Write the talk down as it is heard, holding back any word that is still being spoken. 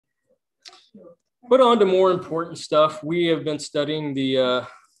But on to more important stuff. We have been studying the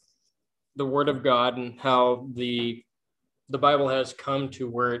Word of God and how the Bible has come to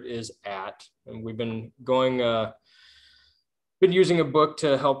where it is at, and we've been using a book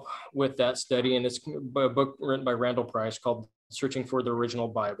to help with that study, and it's a book written by Randall Price called "Searching for the Original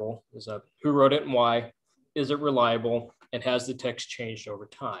Bible." Who wrote it and why? Is it reliable? And has the text changed over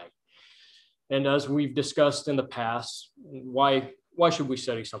time? And as we've discussed in the past, why should we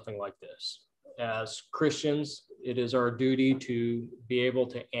study something like this? As Christians, it is our duty to be able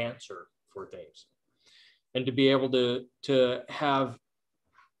to answer for things and to be able to have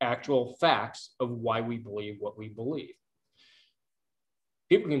actual facts of why we believe what we believe.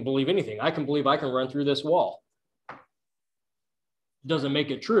 People can believe anything. I can believe I can run through this wall. Doesn't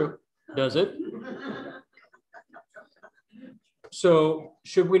make it true, does it? So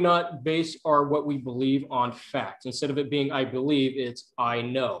should we not base what we believe on facts? Instead of it being I believe, it's I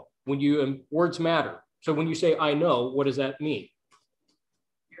know. Words matter. So when you say I know, what does that mean?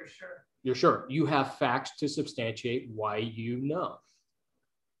 You're sure. You're sure. You have facts to substantiate why you know.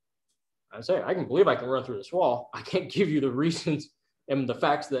 I can believe I can run through this wall. I can't give you the reasons and the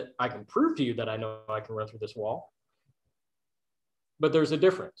facts that I can prove to you that I know I can run through this wall. But there's a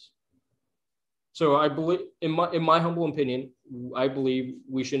difference. So I believe, in my humble opinion, I believe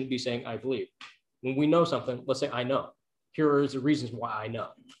we shouldn't be saying I believe. When we know something, let's say I know. Here are the reasons why I know,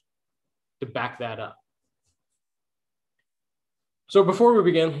 to back that up. So before we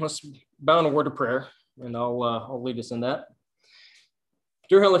begin, let's bow in a word of prayer, and I'll lead us in that.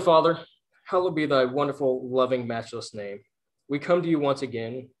 Dear Heavenly Father, hallowed be thy wonderful, loving, matchless name. We come to you once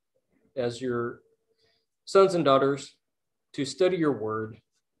again as your sons and daughters to study your word,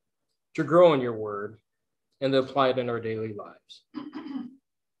 to grow in your word, and to apply it in our daily lives.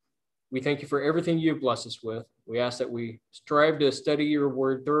 We thank you for everything you've blessed us with. We ask that we strive to study your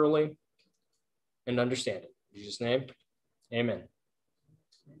word thoroughly and understand it. In Jesus' name, amen.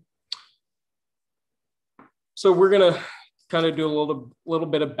 So we're going to kind of do a little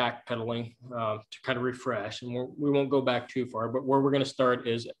bit of backpedaling to kind of refresh, and we won't go back too far, but where we're going to start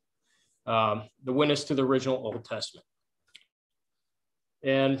is the witness to the original Old Testament.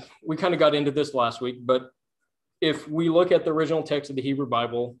 And we kind of got into this last week, but if we look at the original text of the Hebrew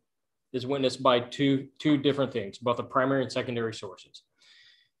Bible, is witnessed by two different things, both the primary and secondary sources.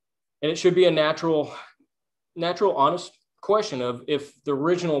 And it should be a natural, honest question of, if the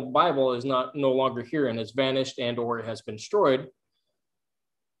original Bible is no longer here and has vanished and or it has been destroyed,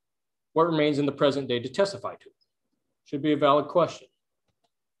 what remains in the present day to testify to? Should be a valid question.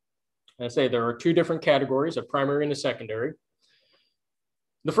 And I say there are two different categories, a primary and a secondary.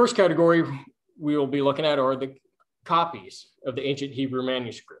 The first category we will be looking at are the copies of the ancient Hebrew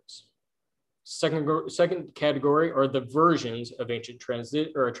manuscripts. Second category are the versions of ancient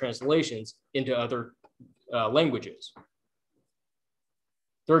translations into other languages.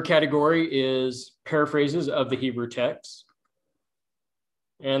 Third category is paraphrases of the Hebrew text.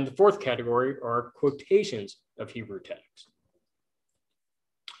 And the fourth category are quotations of Hebrew text.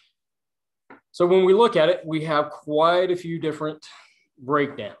 So when we look at it, we have quite a few different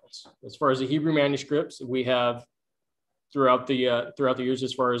breakdowns. As far as the Hebrew manuscripts, we have throughout the years,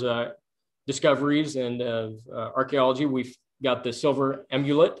 as far as discoveries and archaeology, we've got the silver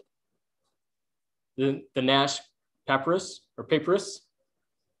amulet, the Nash papyrus,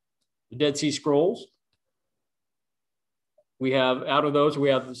 the Dead Sea Scrolls. We have, out of those, we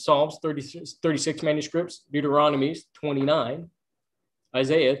have the Psalms 36 manuscripts, Deuteronomy 29,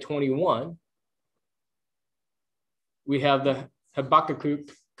 Isaiah 21. We have the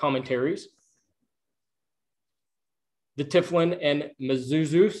Habakkuk commentaries, the Tiflin and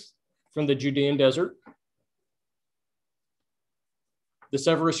Mezuzos from the Judean desert. The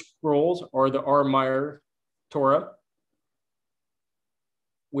Severus scrolls or the Aramaic Torah.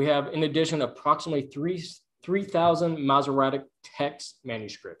 We have, in addition, approximately 3,000 Masoretic text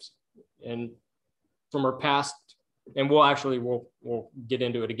manuscripts. And from our past, and we'll get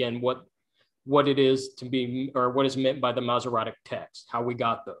into it again, what it is to be, or what is meant by the Masoretic text, how we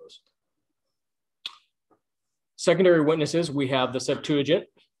got those. Secondary witnesses, we have the Septuagint,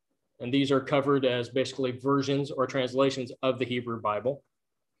 and these are covered as basically versions or translations of the Hebrew Bible.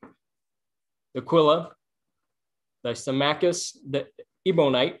 The Aquila, the Symmachus, the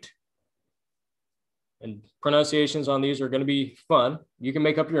Ebonite, and pronunciations on these are going to be fun. You can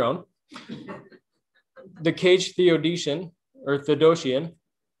make up your own. The Cage Theodosian, or Theodosian,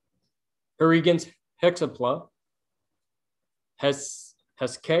 Origen's Hexapla,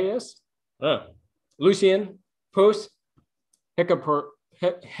 Hesychius, Lucian, Post Hecapleric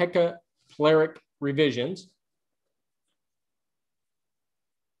revisions.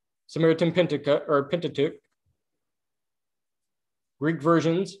 Samaritan Pentateuch, Greek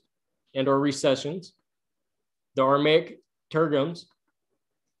versions and or recessions, the Aramaic Targums,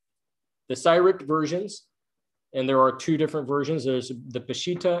 the Syriac versions, and there are two different versions. There's the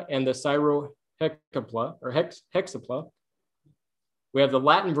Peshitta and the Syro-Hexapla or Hexapla. We have the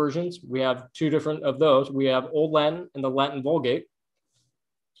Latin versions. We have two different of those. We have Old Latin and the Latin Vulgate.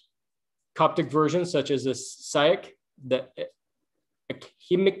 Coptic versions such as the Syriac, the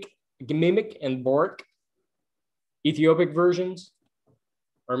Achaemic and Boric. Ethiopic versions,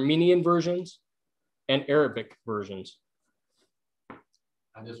 Armenian versions, and Arabic versions.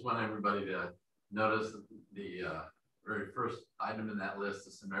 I just want everybody to notice the very first item in that list,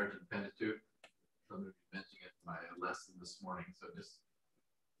 the Samaritan Pentateuch. Somebody mentioned it in my lesson this morning, so just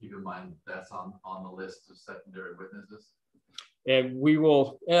keep in mind that's on the list of secondary witnesses. And we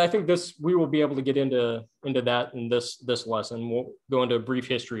will, and I think we will be able to get into that in this lesson. We'll go into a brief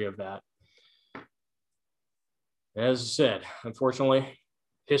history of that. As I said, unfortunately,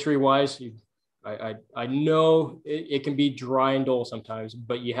 history-wise, I know it can be dry and dull sometimes,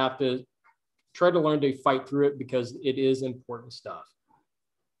 but you have to try to learn to fight through it because it is important stuff.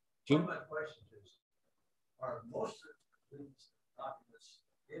 One of my questions is, are most of these documents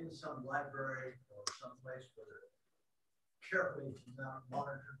in some library or someplace where they're carefully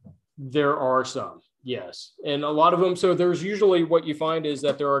monitored? There are some, yes. And a lot of them, so there's usually what you find is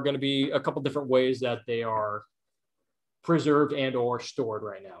that there are going to be a couple different ways that they are preserved and or stored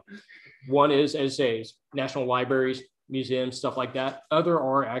right now. One is, as I say, national libraries, museums, stuff like that. Other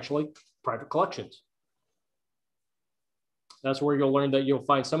are actually private collections. That's where you'll learn that you'll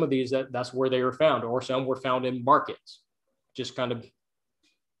find some of these that's where they were found, or some were found in markets. Just kind of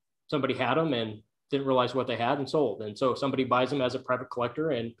somebody had them and didn't realize what they had and sold. And so somebody buys them as a private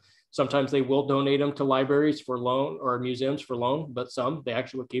collector, and sometimes they will donate them to libraries for loan or museums for loan, but some they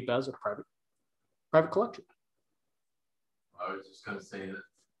actually keep as a private collection. I was just going to say that,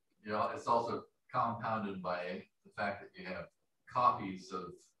 you know, it's also compounded by the fact that you have copies of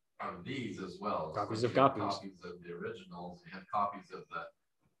these as well. Copies so of copies. Copies of the originals. You have copies of the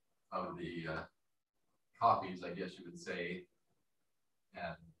copies, I guess you would say,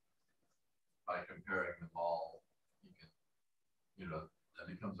 and by comparing them all, you can, you know, that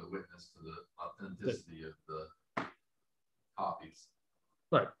becomes a witness to the authenticity of the copies.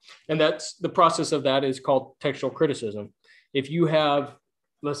 Right. And that's the process of that is called textual criticism. If you have,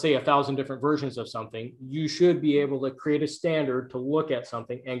 let's say, 1,000 different versions of something, you should be able to create a standard to look at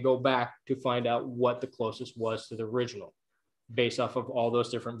something and go back to find out what the closest was to the original based off of all those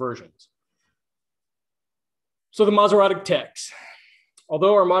different versions. So the Masoretic texts.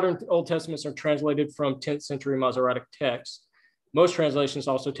 Although our modern Old Testaments are translated from 10th century Masoretic texts, most translations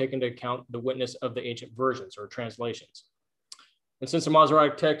also take into account the witness of the ancient versions or translations. And since the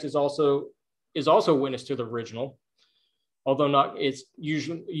Masoretic text is also witness to the original, although not, it's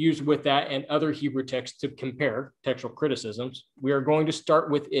usually used with that and other Hebrew texts to compare textual criticisms. We are going to start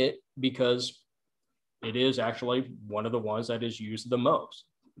with it because it is actually one of the ones that is used the most.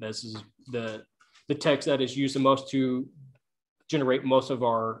 This is the text that is used the most to generate most of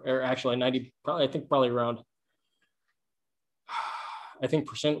our, or actually 90, probably, I think probably around, I think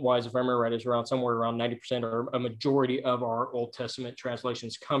percent-wise, if I remember right, is around somewhere around 90% or a majority of our Old Testament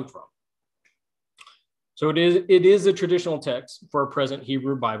translations come from. So it is a traditional text for a present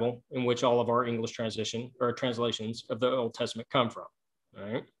Hebrew Bible in which all of our English translations of the Old Testament come from.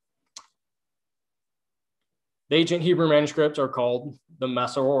 All right. The ancient Hebrew manuscripts are called the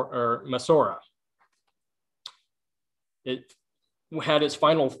Masorah. It had its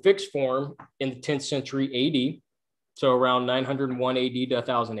final fixed form in the 10th century AD, so around 901 AD to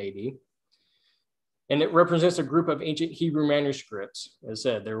 1000 AD. And it represents a group of ancient Hebrew manuscripts. As I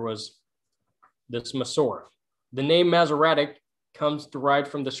said, there was this Masorah. The name Masoretic comes derived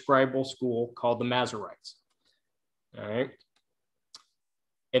from the scribal school called the Masoretes. All right.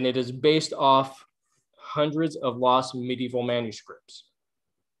 And it is based off hundreds of lost medieval manuscripts.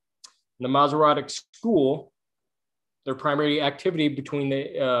 The Masoretic school, their primary activity between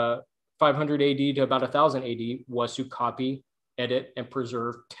the 500 AD to about 1000 AD was to copy, edit, and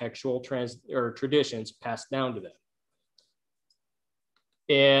preserve textual traditions passed down to them.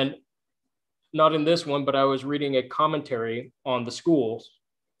 And not in this one, but I was reading a commentary on the schools.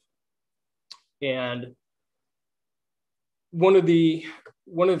 And one of the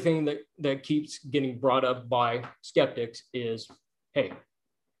things that keeps getting brought up by skeptics is, hey,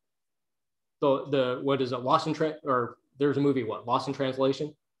 the what is it, Lost in or there's a movie, what, Lost in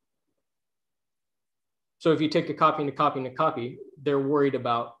Translation? So if you take a copy and a copy and a copy, they're worried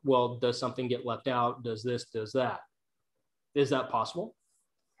about, well, does something get left out? Does this, does that? Is that possible?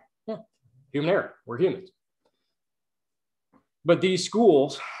 Yeah, human error. We're humans. But these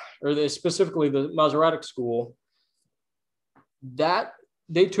schools, or specifically the Masoretic school, that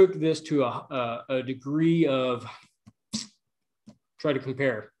they took this to a degree of, try to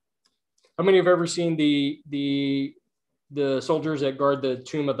compare. How many have ever seen the soldiers that guard the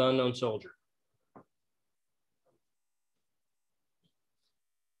tomb of the unknown soldier?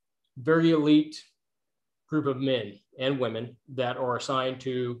 Very elite group of men and women that are assigned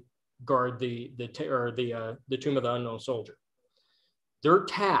to guard the tomb of the unknown soldier. Their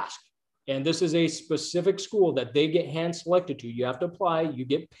task, and this is a specific school that they get hand selected to. You have to apply, you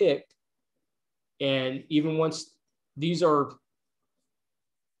get picked, and even once these are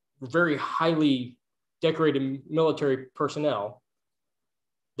very highly decorated military personnel,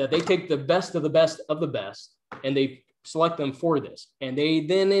 that they take the best of the best of the best and they select them for this. And they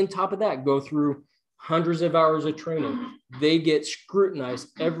then, on top of that, go through hundreds of hours of training. They get scrutinized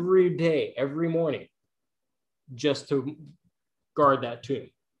every day, every morning, just to guard that tomb.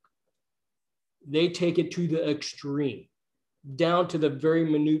 They take it to the extreme, down to the very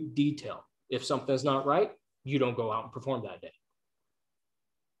minute detail. If something's not right, you don't go out and perform that day.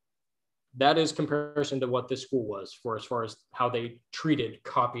 That is comparison to what this school was for as far as how they treated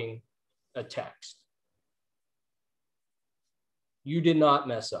copying a text. You did not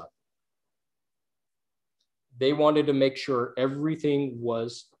mess up. They wanted to make sure everything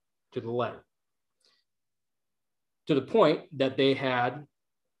was to the letter. To the point that they had,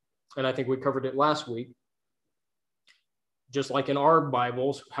 and I think we covered it last week, just like in our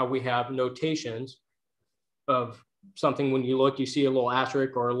Bibles, how we have notations of something. When you look, you see a little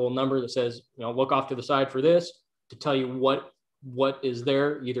asterisk or a little number that says, you know, look off to the side for this, to tell you what is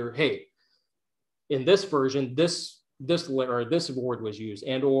there. Either, hey, in this version, this word was used,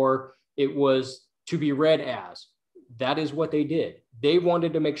 and or it was to be read as. That is what they did. They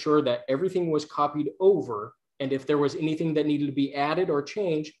wanted to make sure that everything was copied over, and if there was anything that needed to be added or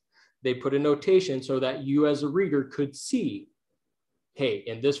changed, they put a notation so that you as a reader could see, hey,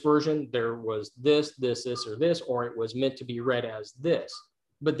 in this version, there was this, or this, or it was meant to be read as this.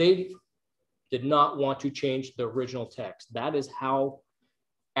 But they did not want to change the original text. That is how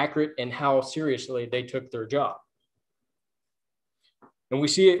accurate and how seriously they took their job. And we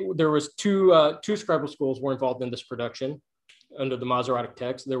see there was two scribal schools were involved in this production under the Masoretic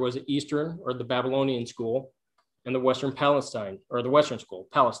text. There was the Eastern, or the Babylonian school, and the Western Palestine, or the Western school,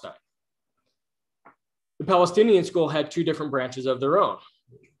 Palestine. The Palestinian school had two different branches of their own.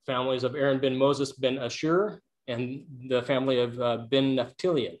 Families of Aaron ben Moses ben Ashur, and the family of ben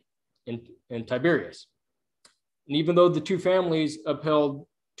Naphtalian in Tiberias. And even though the two families upheld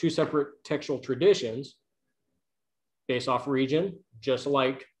two separate textual traditions based off region, just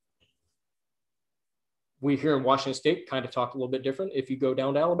like we here in Washington State kind of talk a little bit different if you go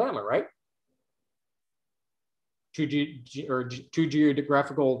down to Alabama, right? Two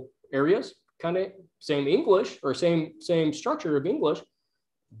geographical areas, kind of same English or same structure of English,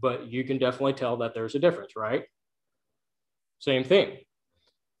 but you can definitely tell that there's a difference, right? Same thing.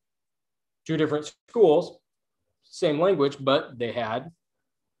 Two different schools, same language, but they had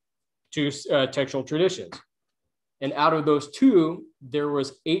two textual traditions. And out of those two, there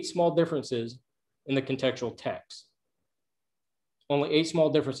was 8 small differences in the contextual text. Only 8 small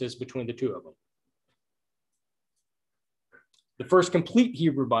differences between the two of them. The first complete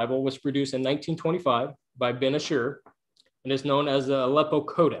Hebrew Bible was produced in 1925 by Ben Ashur and is known as the Aleppo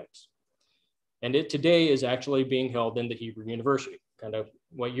Codex. And it today is actually being held in the Hebrew University, kind of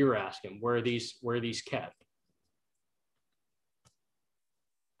what you're asking, where are these kept?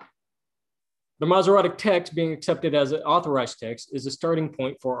 The Masoretic text being accepted as an authorized text is a starting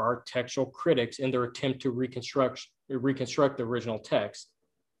point for our textual critics in their attempt to reconstruct the original text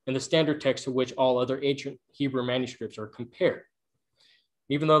and the standard text to which all other ancient Hebrew manuscripts are compared.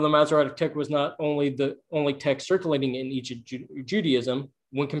 Even though the Masoretic text was not only the only text circulating in Egypt Judaism,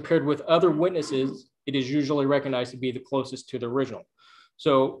 when compared with other witnesses, it is usually recognized to be the closest to the original.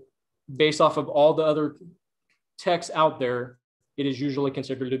 So based off of all the other texts out there, it is usually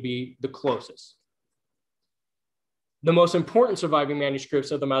considered to be the closest. The most important surviving manuscripts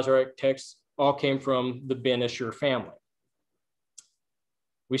of the Masoretic text all came from the Ben Ashur family.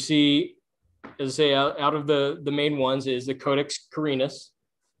 We see, as I say, out of the main ones is the Codex Quirinus,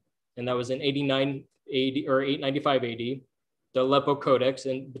 and that was in 89 AD or 895 AD. The Aleppo Codex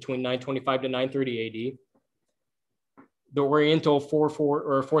in between 925 to 930 AD. The Oriental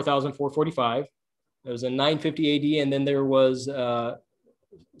 4445. It was in 950 AD, and then there was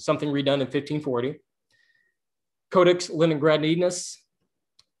something redone in 1540. Codex Leningradinus,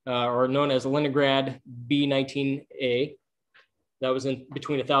 or known as Leningrad B19A, That was in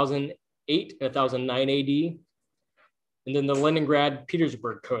between 1008 and 1009 AD. And then the Leningrad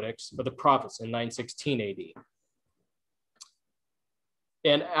Petersburg Codex of the Prophets in 916 AD.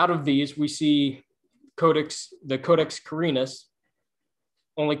 And out of these, we see the Codex Quirinus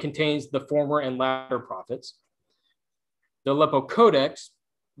only contains the former and latter prophets. The Aleppo Codex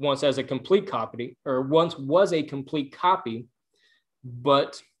once was a complete copy,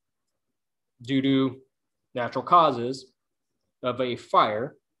 but due to natural causes of a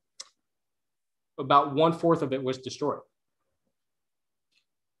fire, about 1/4 of it was destroyed.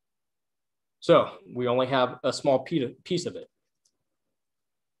 So we only have a small piece of it.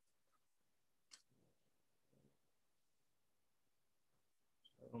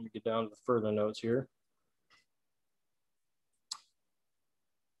 Let me get down to the further notes here.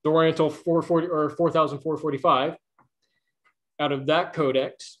 The Oriental 4445, out of that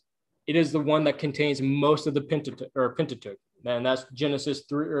codex, it is the one that contains most of the Pentateuch, and that's Genesis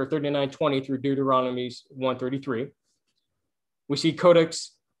 39:20 through Deuteronomy 1:33. We see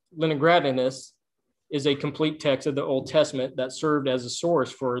Codex Leningradinus is a complete text of the Old Testament that served as a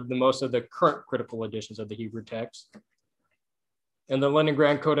source for the most of the current critical editions of the Hebrew text. And the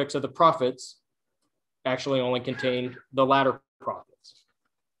Leningrad Codex of the Prophets actually only contained the latter prophets.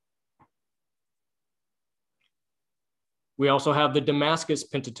 We also have the Damascus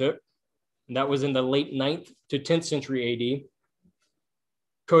Pentateuch, and that was in the late 9th to 10th century AD.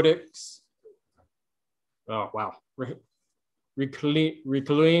 Codex,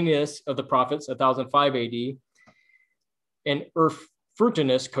 Reculinus of the Prophets, 1005 AD, and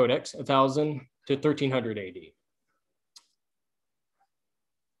Erfurtinus Codex, 1000 to 1300 AD.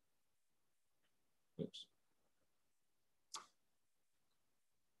 Oops.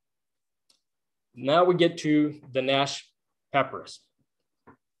 Now we get to the Nash Papyrus.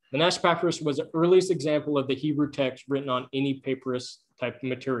 The Nash Papyrus was the earliest example of the Hebrew text written on any papyrus type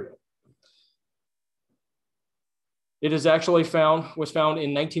material. It is actually was found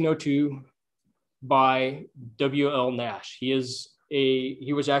in 1902 by W.L. Nash. He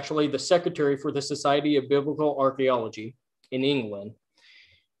was actually the secretary for the Society of Biblical Archaeology in England.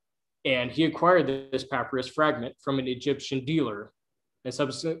 And he acquired this papyrus fragment from an Egyptian dealer and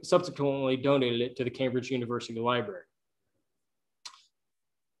subsequently donated it to the Cambridge University Library.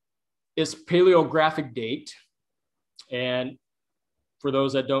 Its paleographic date, and for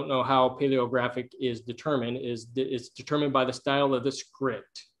those that don't know how paleographic is determined, it's determined by the style of the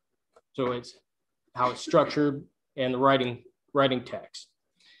script. So it's how it's structured and the writing text.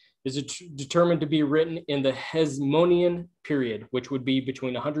 Is determined to be written in the Hasmonean period, which would be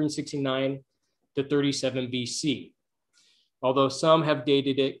between 169 to 37 BC. Although some have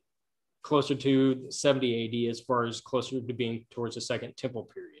dated it closer to 70 AD, as far as closer to being towards the Second Temple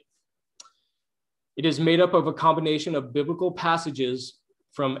period. It is made up of a combination of biblical passages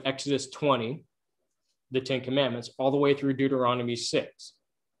from Exodus 20, the 10 Commandments, all the way through Deuteronomy 6.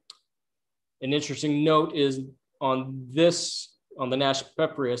 An interesting note is on the Nash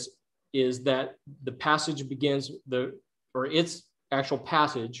Papyrus is that the passage begins, its actual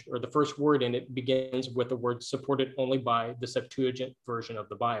passage, or the first word in it, begins with the word supported only by the Septuagint version of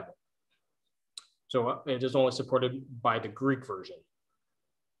the Bible. So it is only supported by the Greek version.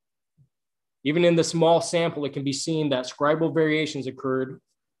 Even in the small sample, it can be seen that scribal variations occurred,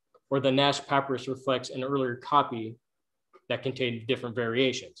 or the Nash Papyrus reflects an earlier copy that contained different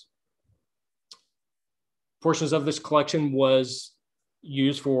variations. Portions of this collection was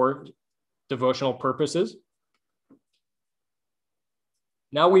used for devotional purposes.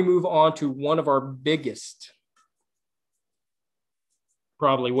 Now we move on to one of our biggest,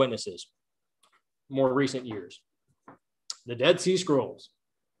 probably, witnesses, more recent years, the Dead Sea Scrolls.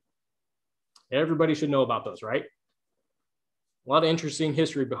 Everybody should know about those, right? A lot of interesting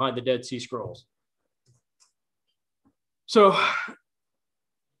history behind the Dead Sea Scrolls. So I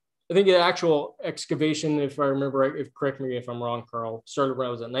think the actual excavation, if I remember right, correct me if I'm wrong, Carl, started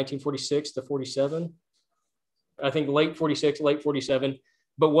around, was it 1946 to 47? I think late 46, late 47,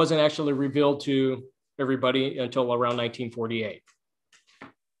 but wasn't actually revealed to everybody until around 1948.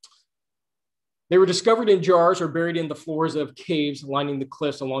 They were discovered in jars or buried in the floors of caves lining the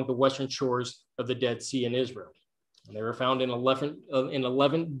cliffs along the western shores of the Dead Sea in Israel. And they were found in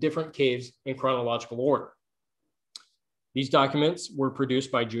 11 different caves in chronological order. These documents were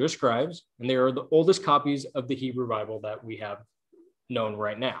produced by Jewish scribes, and they are the oldest copies of the Hebrew Bible that we have known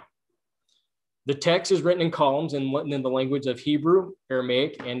right now. The text is written in columns in the language of Hebrew,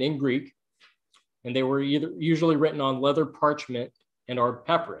 Aramaic, and in Greek, and they were usually written on leather parchment and or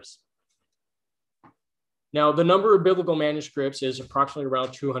papyrus. Now, the number of biblical manuscripts is approximately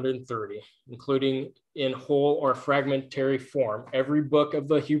around 230, including in whole or fragmentary form, every book of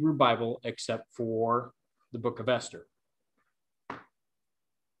the Hebrew Bible except for the book of Esther.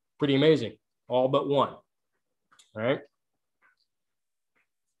 Pretty amazing, all but one. All right.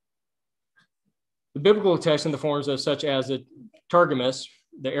 The biblical text in the forms of such as the Targumus,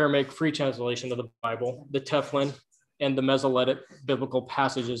 the Aramaic free translation of the Bible, the Teflon, and the Mesoletic biblical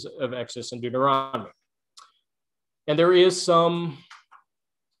passages of Exodus and Deuteronomy. And there is some,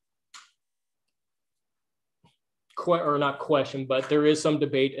 or not question, but there is some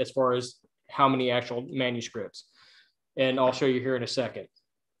debate as far as how many actual manuscripts. And I'll show you here in a second.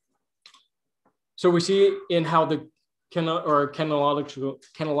 So we see in how the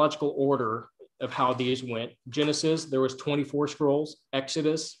chronological order of how these went. Genesis, there was 24 scrolls.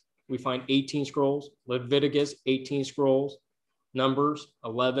 Exodus, we find 18 scrolls. Leviticus, 18 scrolls. Numbers,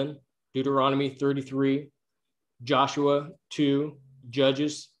 11. Deuteronomy, 33. Joshua, 2.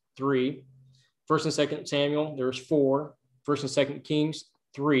 Judges, 3. First and Second Samuel, there's 4. First and Second Kings,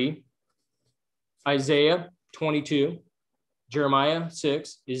 3. Isaiah, 22. Jeremiah,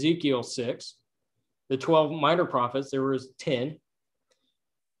 6. Ezekiel, 6. The 12 minor prophets, there was 10.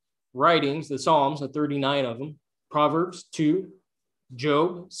 Writings, the Psalms, 39 of them. Proverbs, 2.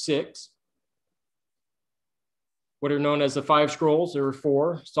 Job, 6. What are known as the 5 scrolls, there were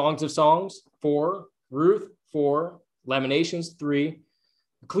 4. Songs of Songs, 4. Ruth, 4. Lamentations, 3.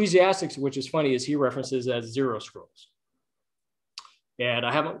 Ecclesiastics, which is funny, is he references as 0 scrolls. And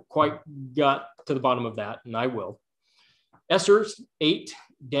I haven't quite got to the bottom of that, and I will. Esther's, 8.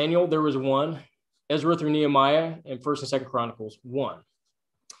 Daniel, there was 1. Ezra through Nehemiah, and First and Second Chronicles, 1.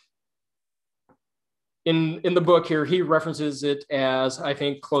 In the book here, he references it as, I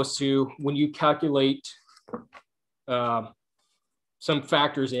think, close to, when you calculate some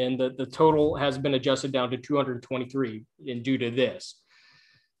factors in, the total has been adjusted down to 223 and due to this.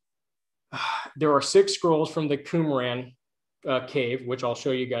 There are 6 scrolls from the Qumran cave, which I'll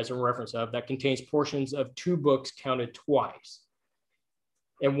show you guys a reference of, that contains portions of 2 books counted twice.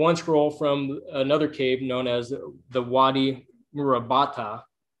 And 1 scroll from another cave known as the Wadi Murabata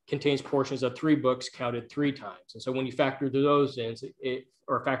contains portions of 3 books counted 3 times. And so when you factor those in,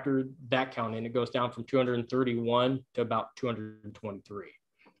 or factor that count in, it goes down from 231 to about 223.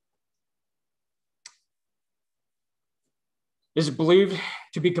 It is believed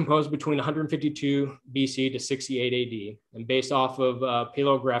to be composed between 152 BC to 68 AD, and based off of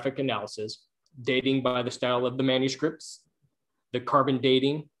paleographic analysis, dating by the style of the manuscripts, the carbon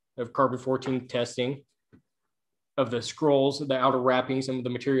dating of carbon-14 testing, of the scrolls, the outer wrappings, and the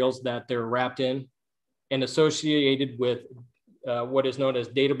materials that they're wrapped in, and associated with what is known as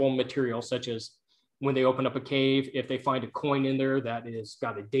datable materials, such as when they open up a cave, if they find a coin in there that is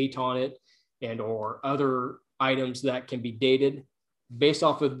got a date on it, and or other items that can be dated. Based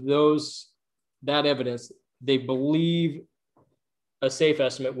off of that evidence, they believe a safe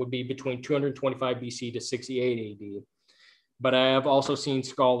estimate would be between 225 BC to 68 AD. But I have also seen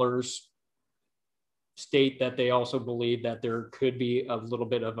scholars state that they also believe that there could be a little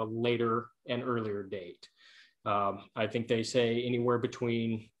bit of a later and earlier date. I think they say anywhere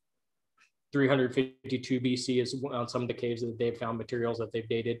between 352 BC is on some of the caves that they've found materials that they've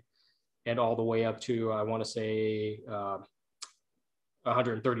dated, and all the way up to, I want to say,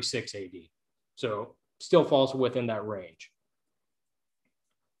 136 AD. So still falls within that range.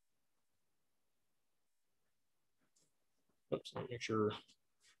 Oops, let me make sure.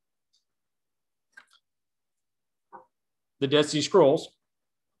 The Dead Sea Scrolls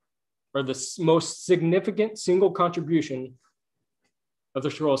are the most significant single contribution of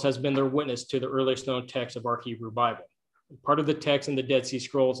the scrolls has been their witness to the earliest known text of our Hebrew Bible. Part of the text in the Dead Sea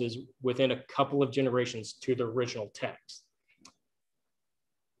Scrolls is within a couple of generations to the original text.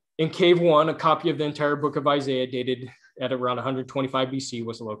 In Cave 1, a copy of the entire book of Isaiah dated at around 125 BC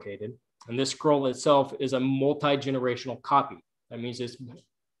was located. And this scroll itself is a multi-generational copy. That means it's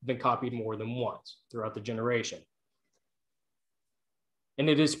been copied more than once throughout the generation. And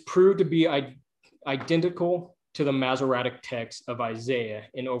it is proved to be identical to the Masoretic text of Isaiah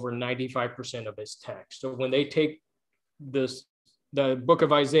in over 95% of its text. So when they take the book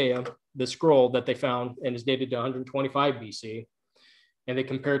of Isaiah, the scroll that they found and is dated to 125 BC, and they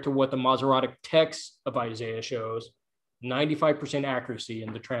compare it to what the Masoretic text of Isaiah shows, 95% accuracy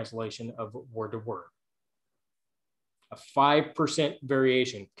in the translation of word to word. A 5%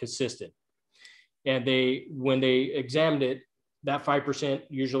 variation consistent. And when they examined it, that 5%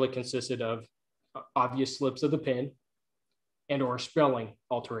 usually consisted of obvious slips of the pen and or spelling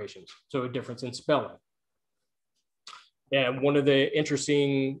alterations. So a difference in spelling. And one of the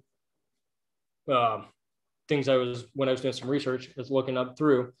interesting things when I was doing some research, was looking up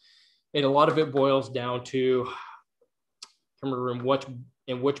through, And a lot of it boils down to, I can't remember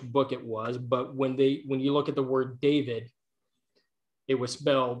in which book it was, but when you look at the word David, it was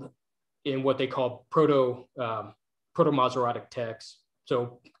spelled in what they call proto-Masoretic text.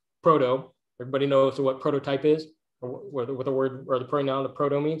 So proto, everybody knows what prototype is, or what the word or the pronoun, the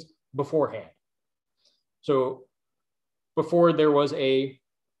proto means, beforehand. So before there was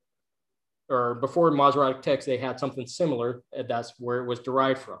before Masoretic text, they had something similar, and that's where it was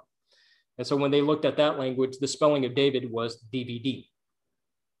derived from. And so when they looked at that language, the spelling of David was DVD.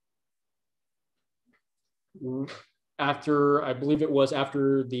 After, I believe it was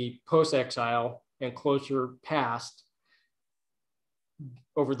after the post-exile and closer past,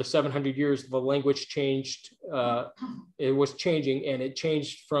 over the 700 years, the language changed. It was changing, and it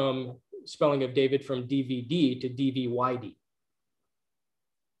changed from spelling of David from DVD to DVYD.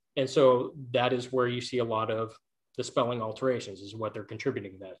 And so that is where you see a lot of the spelling alterations, is what they're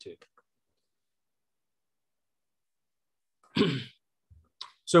contributing that to.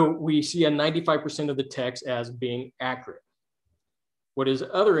 So we see a 95% of the text as being accurate. What is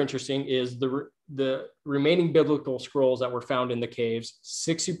other interesting is the remaining biblical scrolls that were found in the caves.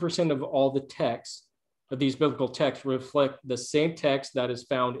 60% of all the texts of these biblical texts reflect the same text that is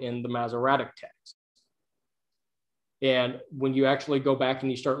found in the Masoretic text. And when you actually go back and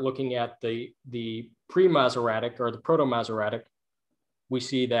you start looking at the pre-Masoretic or the proto-Masoretic, we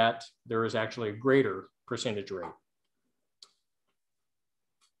see that there is actually a greater percentage rate.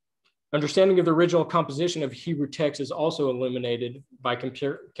 Understanding of the original composition of Hebrew text is also eliminated by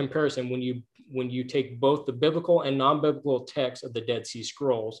comparison when you take both the biblical and non-biblical texts of the Dead Sea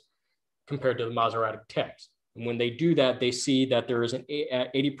Scrolls compared to the Masoretic text. And when they do that, they see that there is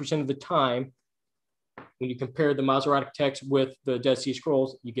 80% of the time, when you compare the Masoretic text with the Dead Sea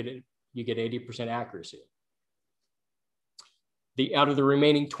Scrolls, you get 80% accuracy. Out of the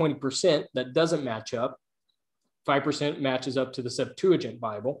remaining 20% that doesn't match up, 5% matches up to the Septuagint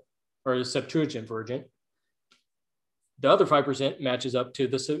Bible, or the Septuagint version. The other 5% matches up to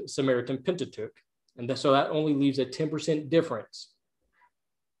the Samaritan Pentateuch. And so that only leaves a 10% difference,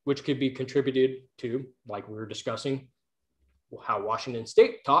 which could be contributed to, like we were discussing, how Washington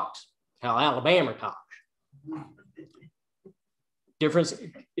State talks, how Alabama talks. Difference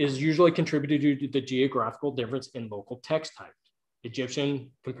is usually contributed due to the geographical difference in local text types.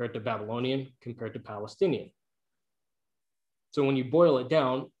 Egyptian compared to Babylonian compared to Palestinian. So when you boil it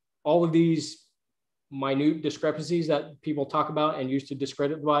down, all of these minute discrepancies that people talk about and use to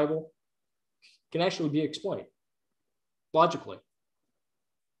discredit the Bible can actually be explained logically.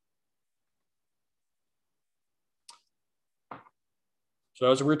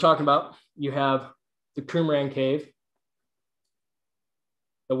 So as we're talking about, you have the Qumran cave,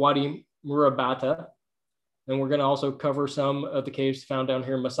 the Wadi Murabata, and we're going to also cover some of the caves found down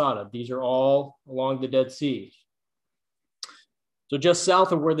here in Masada. These are all along the Dead Sea. So just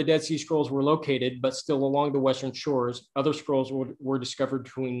south of where the Dead Sea Scrolls were located, but still along the western shores, other scrolls were discovered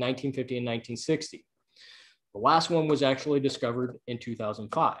between 1950 and 1960. The last one was actually discovered in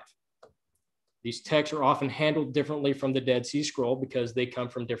 2005. These texts are often handled differently from the Dead Sea Scroll because they come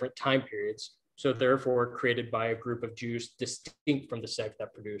from different time periods, so therefore created by a group of Jews distinct from the sect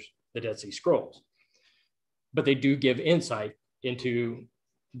that produced the Dead Sea Scrolls. But they do give insight into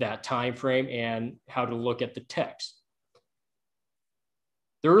that time frame and how to look at the text.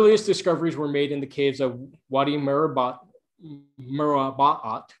 The earliest discoveries were made in the caves of Wadi Murabat,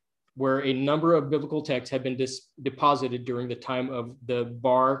 where a number of biblical texts had been deposited during the time of the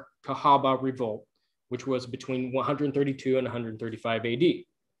Bar Kahaba revolt, which was between 132 and 135 AD.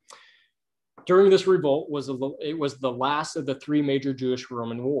 During this revolt, it was the last of the three major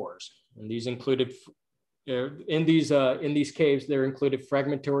Jewish-Roman wars, and these included in these caves there included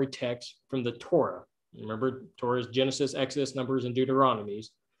fragmentary texts from the Torah. Remember, Torah is Genesis, Exodus, Numbers, and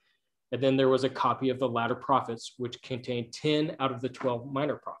Deuteronomies. And then there was a copy of the latter prophets, which contained 10 out of the 12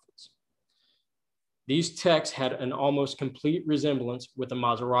 minor prophets. These texts had an almost complete resemblance with the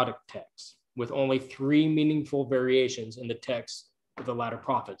Masoretic text, with only 3 meaningful variations in the text of the latter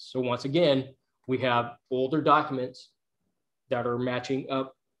prophets. So once again, we have older documents that are matching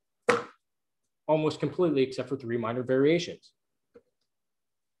up almost completely, except for 3 minor variations.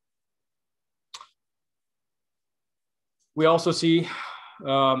 We also see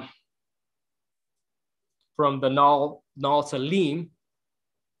from the Nal Salim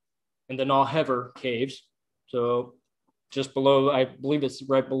and the Nal Hever caves. So just below, I believe it's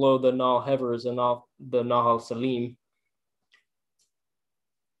right below the Nal Hever is the Nal Salim.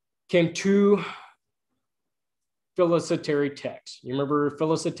 Came 2 philosotery texts. You remember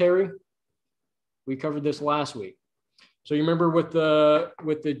philosotery? We covered this last week. So you remember with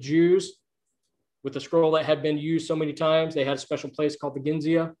the Jews, with the scroll that had been used so many times, they had a special place called the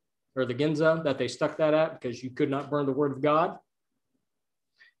Ginza, or the Ginza, that they stuck that at because you could not burn the word of God.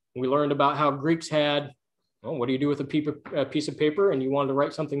 We learned about how Greeks had, well, what do you do with a piece of paper and you wanted to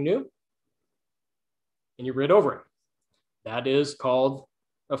write something new? And you read over it. That is called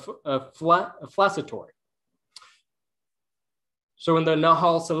a flacitory. So in the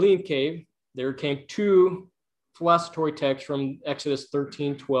Nahal Salim cave, there came two flacitory texts from Exodus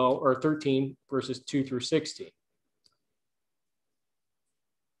 13 verses 2 through 16.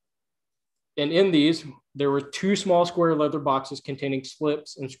 And in these, there were two small square leather boxes containing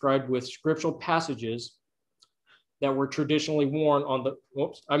slips inscribed with scriptural passages that were traditionally worn on the,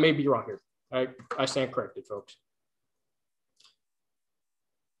 whoops, I may be wrong here. I stand corrected, folks.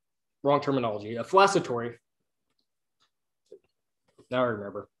 Wrong terminology. A flacitory. Now I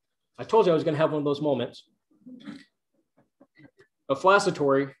remember. I told you I was going to have one of those moments. A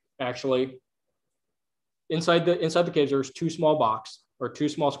flacitory, actually, inside the caves, there's two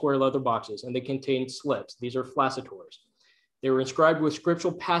small square leather boxes, and they contain slips. These are flacitories. They were inscribed with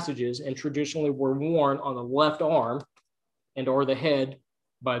scriptural passages and traditionally were worn on the left arm and or the head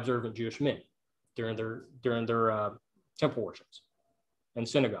by observant Jewish men during their temple worships and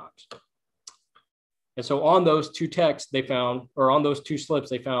synagogues. And so on those two texts they found, or on those two slips,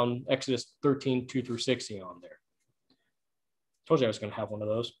 they found Exodus 13, 2 through 16 on there. Told you I was going to have one of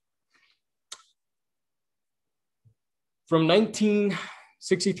those. From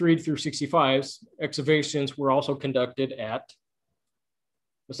 1963 through 65, excavations were also conducted at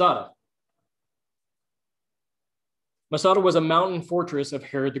Masada. Masada was a mountain fortress of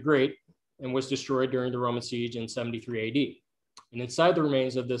Herod the Great and was destroyed during the Roman siege in 73 AD. And inside the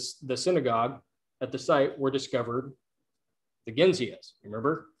remains of the synagogue at the site were discovered the Ginzias.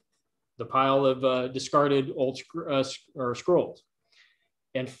 Remember? The pile of discarded old scrolls.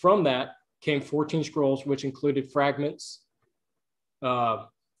 And from that came 14 scrolls, which included fragments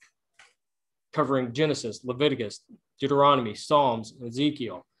covering Genesis, Leviticus, Deuteronomy, Psalms, and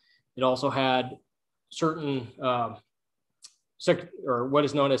Ezekiel. It also had certain, or what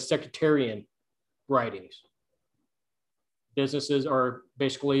is known as sectarian writings. Businesses are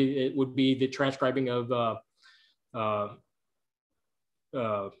basically, it would be the transcribing of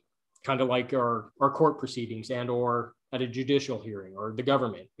kind of like our court proceedings and or at a judicial hearing or the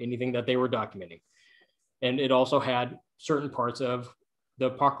government, anything that they were documenting. And it also had certain parts of the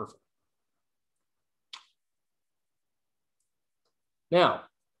Apocrypha. Now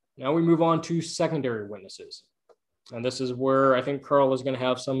we move on to secondary witnesses. And this is where I think Carl is going to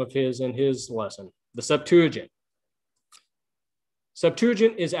have some of his in his lesson, the Septuagint.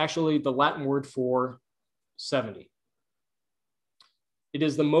 Septuagint is actually the Latin word for 70. It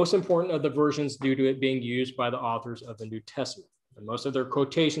is the most important of the versions due to it being used by the authors of the New Testament. And most of their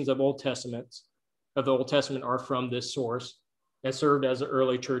quotations of the Old Testament are from this source and served as the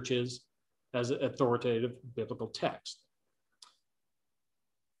early churches as an authoritative biblical text.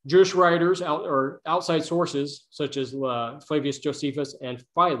 Jewish writers or outside sources such as Flavius Josephus and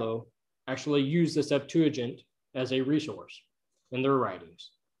Philo actually use the Septuagint as a resource in their writings.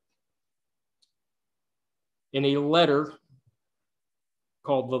 In a letter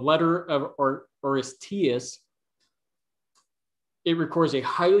called the Letter of Orestius, it records a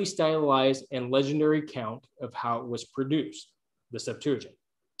highly stylized and legendary account of how it was produced, the Septuagint.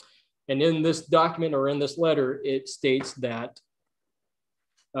 And in this document or in this letter, it states that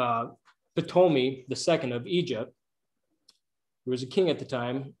Ptolemy II of Egypt, who was a king at the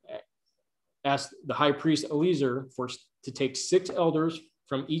time, asked the high priest Eleazar to take 6 elders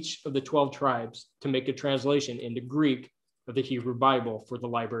from each of the 12 tribes to make a translation into Greek of the Hebrew Bible for the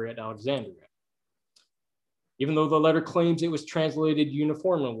library at Alexandria. Even though the letter claims it was translated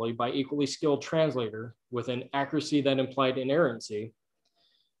uniformly by equally skilled translator with an accuracy that implied inerrancy,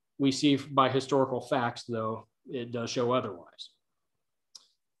 we see by historical facts, though, it does show otherwise.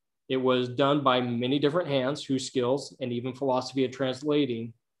 It was done by many different hands whose skills and even philosophy of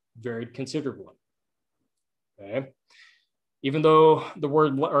translating varied considerably. Okay. Even though the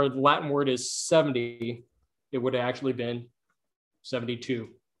word or the Latin word is 70, it would have actually been 72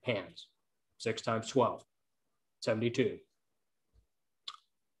 hands, 6 times 12, 72.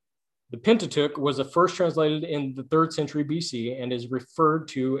 The Pentateuch was the first translated in the 3rd century BC and is referred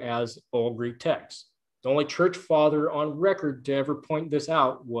to as Old Greek text. The only church father on record to ever point this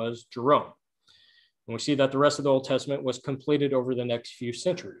out was Jerome. And we see that the rest of the Old Testament was completed over the next few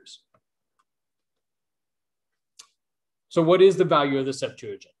centuries. So what is the value of the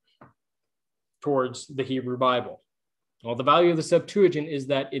Septuagint towards the Hebrew Bible? Well, the value of the Septuagint is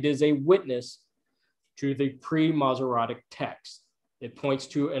that it is a witness to the pre-Masoretic text. It points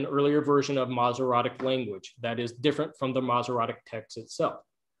to an earlier version of Masoretic language that is different from the Masoretic text itself.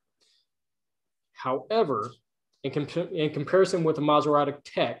 However, in comparison with the Masoretic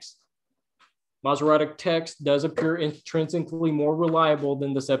text does appear intrinsically more reliable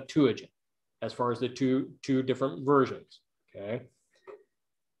than the Septuagint as far as the two different versions, okay?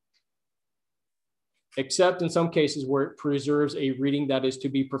 Except in some cases where it preserves a reading that is to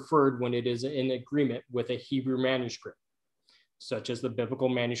be preferred when it is in agreement with a Hebrew manuscript, such as the biblical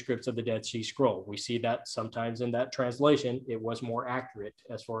manuscripts of the Dead Sea Scroll. We see that sometimes in that translation, it was more accurate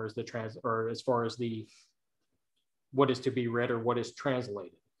as far as what is to be read or what is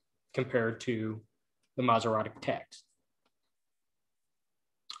translated compared to the Masoretic text.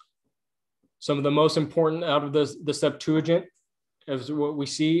 Some of the most important out of the Septuagint, as what we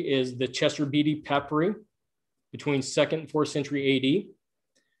see, is the Chester Beatty Papyri between 2nd and 4th century AD,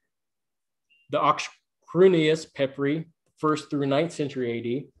 the Oxcrunius Papyri, 1st through 9th century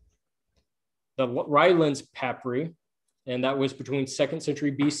AD, the Rylands Papyri, and that was between 2nd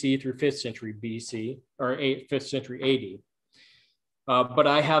century BC through 5th century BC, or 5th century AD. But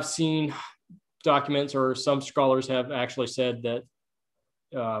I have seen documents, or some scholars have actually said that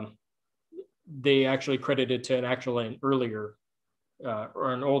they actually credited to an earlier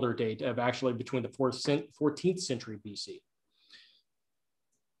or an older date of actually between the 14th century BC.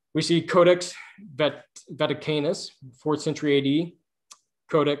 We see Codex Vaticanus, 4th century AD,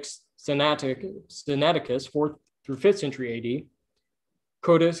 Codex Sinaiticus, 4th through 5th century AD,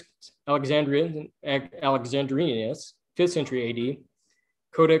 Codex Alexandrinus, 5th century AD,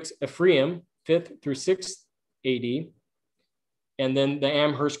 Codex Ephraim, 5th through 6th AD, and then the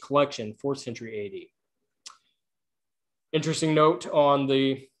Amherst Collection, 4th century AD. Interesting note on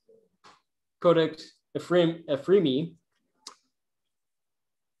the Codex Ephraimi,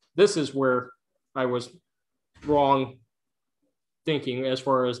 this is where I was wrong thinking as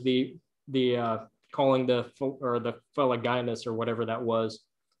far as the calling the Philogynus or whatever that was,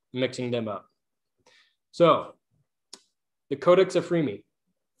 mixing them up. So the Codex Ephraimi,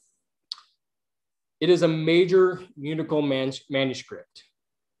 it is a major unical manuscript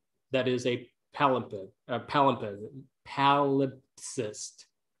that is a palimpsest.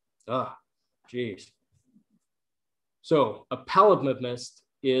 Ah, geez. So a palimpsest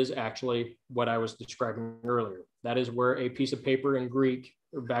is actually what I was describing earlier. That is where a piece of paper in Greek,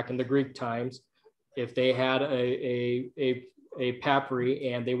 or back in the Greek times, if they had a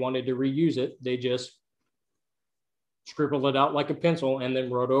papyri and they wanted to reuse it, they just scribbled it out like a pencil and then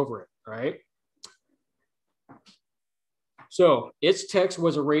wrote over it, right? So its text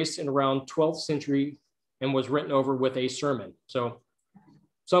was erased in around 12th century and was written over with a sermon. So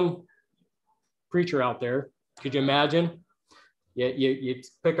some preacher out there, could you imagine? You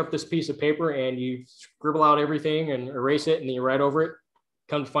pick up this piece of paper and you scribble out everything and erase it and then you write over it.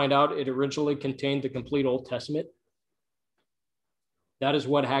 Come to find out, it originally contained the complete Old Testament. That is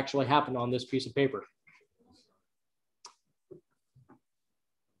what actually happened on this piece of paper.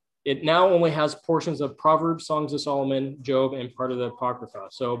 It now only has portions of Proverbs, Songs of Solomon, Job, and part of the Apocrypha.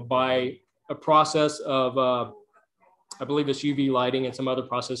 So by a process of, I believe it's UV lighting and some other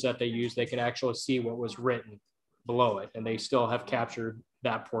process that they use, they can actually see what was written below it, and they still have captured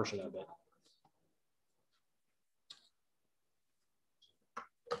that portion of it.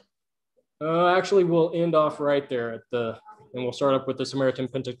 Actually, we'll end off right there at and we'll start up with the Samaritan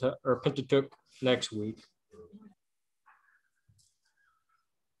Pentateuch next week.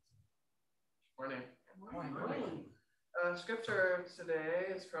 Morning. Morning. Scripture today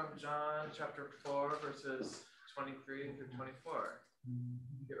is from John chapter 4, verses 23 through 24.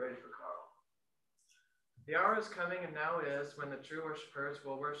 Get ready for Carl. The hour is coming and now is when the true worshipers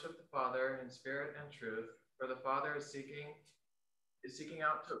will worship the Father in spirit and truth, for the Father is seeking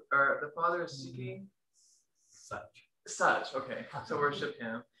such. Okay, to worship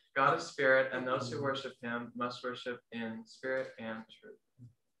him. God is spirit, and those who worship him must worship in spirit and truth.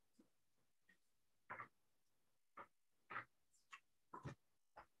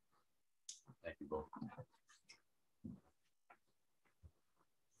 Thank you both.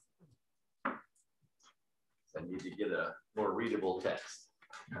 I need to get a more readable text.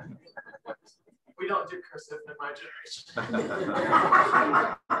 We don't do cursive in my generation.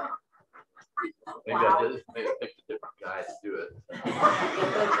 Maybe I just picked a different guy to do it.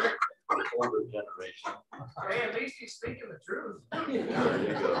 The older generation. Hey, at least he's speaking the truth. There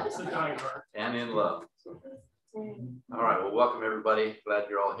you go. And in love. All right, well, welcome everybody. Glad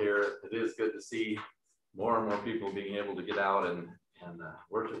you're all here. It is good to see more and more people being able to get out and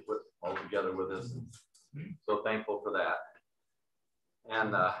worship all together with us. So thankful for that.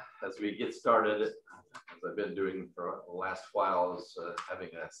 And as we get started, as I've been doing for the last while, is having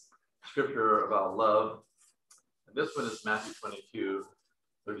a scripture about love. And this one is Matthew 22,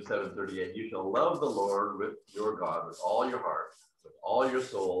 37, 38. You shall love the Lord with your God with all your heart, with all your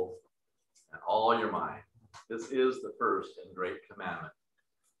soul, and all your mind. This is the first and great commandment.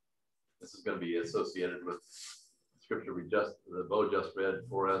 This is going to be associated with scripture the Bo just read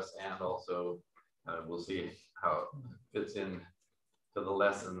for us, and also we'll see how it fits in to the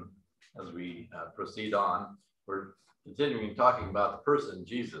lesson as we proceed on. We're continuing talking about the person,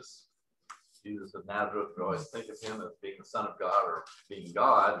 Jesus. Jesus of Nazareth. We always think of him as being the Son of God, or being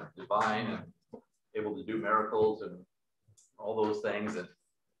God, divine, and able to do miracles and all those things.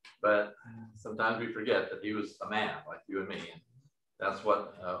 But sometimes we forget that he was a man like you and me. And that's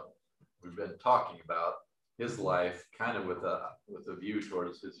what we've been talking about, his life, kind of with a view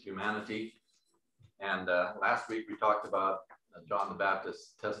towards his humanity. And last week we talked about John the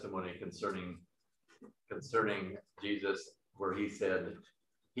Baptist's testimony concerning Jesus, where he said,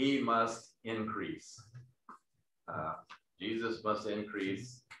 he must increase. Jesus must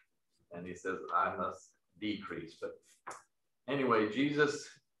increase, and he says, I must decrease. But anyway, Jesus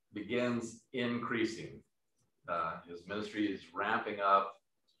begins increasing. His ministry is ramping up,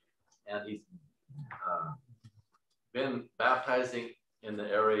 and he's been baptizing in the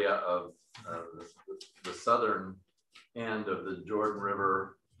area of the southern end of the Jordan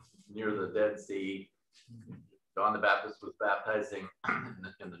River near the Dead Sea. John the Baptist was baptizing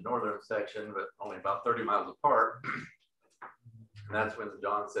in the northern section, but only about 30 miles apart. And that's when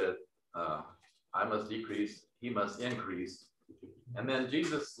John said, I must decrease, he must increase. And then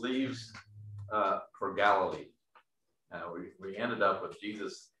Jesus leaves for Galilee. We ended up with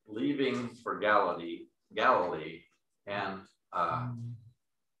Jesus leaving for Galilee, and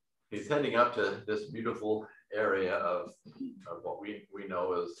he's heading up to this beautiful area of what we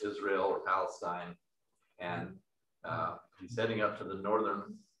know as Israel or Palestine. And he's heading up to the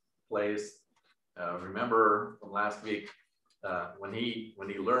northern place. Remember from last week when he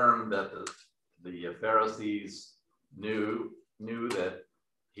learned that the Pharisees knew that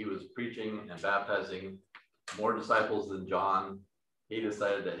he was preaching and baptizing more disciples than John, he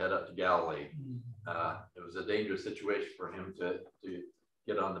decided to head up to Galilee. It was a dangerous situation for him to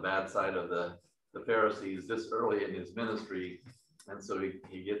get on the bad side of the Pharisees this early in his ministry. And so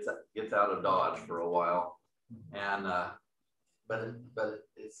he gets out of Dodge for a while. And but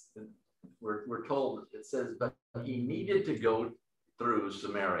we're told, it says, but he needed to go through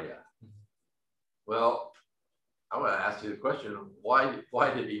Samaria. Well, I want to ask you the question, why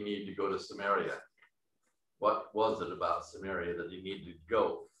did he need to go to Samaria? What was it about Samaria that he needed to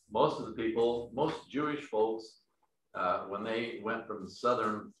go? Most of the people, most Jewish folks, when they went from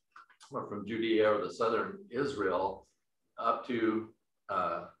from Judea or the southern Israel up to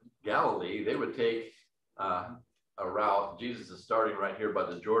Galilee, they would take a route. Jesus is starting right here by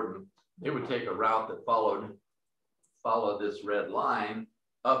the Jordan. They would take a route that followed this red line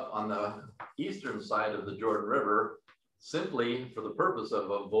up on the eastern side of the Jordan River, simply for the purpose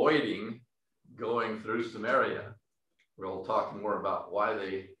of avoiding going through Samaria. We'll talk more about why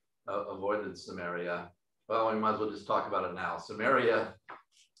they avoided Samaria. Well, we might as well just talk about it now. Samaria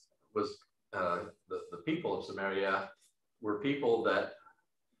was, the people of Samaria were people that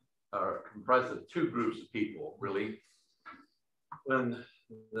are comprised of two groups of people, really. When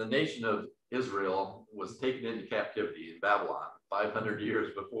the nation of Israel was taken into captivity in Babylon 500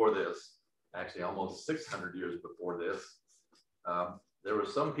 years before this, actually almost 600 years before this, there were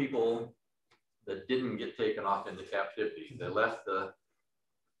some people that didn't get taken off into captivity. They left for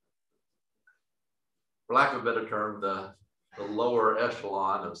lack of a better term, the lower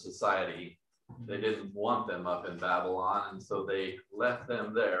echelon of society. They didn't want them up in Babylon, and so they left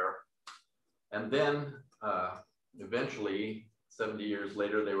them there. And then eventually, 70 years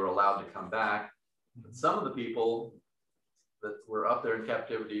later, they were allowed to come back. But some of the people that were up there in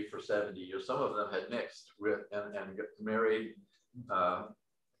captivity for 70 years, some of them had mixed with and married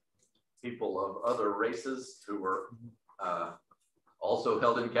people of other races who were also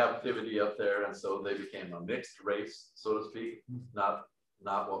held in captivity up there, and so they became a mixed race, so to speak. Not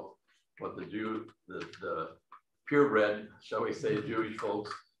what the purebred, shall we say, Jewish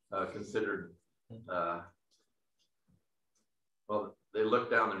folks considered. Well, they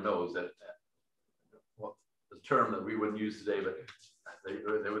looked down their nose at well, the term that we wouldn't use today, but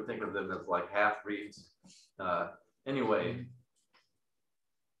they would think of them as like half-breeds. Anyway,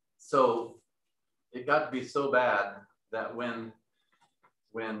 so it got to be so bad that when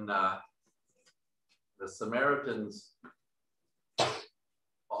the Samaritans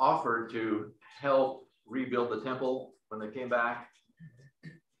offered to help rebuild the temple when they came back,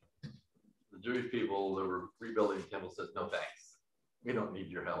 Jewish people that were rebuilding the temple says, no thanks, we don't need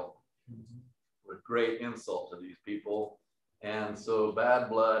your help. With great insult to these people. And so bad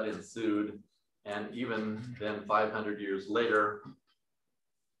blood ensued. And even then, 500 years later,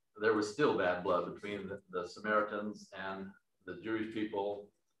 there was still bad blood between the Samaritans and the Jewish people,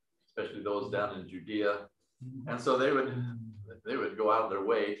 especially those down in Judea. And so they would go out of their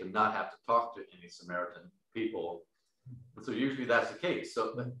way to not have to talk to any Samaritan people. And so usually that's the case.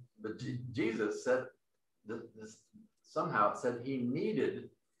 So but Jesus said, somehow it said he needed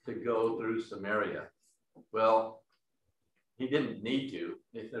to go through Samaria. Well, he didn't need to.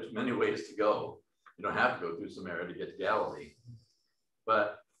 There's many ways to go. You don't have to go through Samaria to get to Galilee.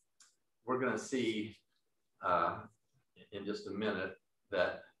 But we're going to see in just a minute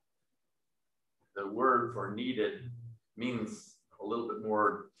that the word for needed means a little bit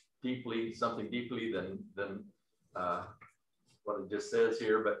more deeply, something deeply than what it just says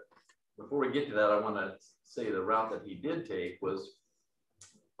here. But before we get to that, I want to say the route that he did take was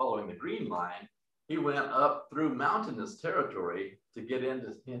following the green line. He went up through mountainous territory to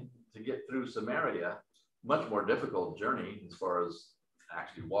get through Samaria. Much more difficult journey as far as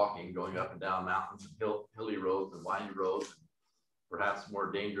actually walking, going up and down mountains and hilly roads and windy roads, and perhaps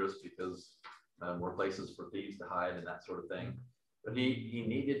more dangerous because more places for thieves to hide and that sort of thing. But he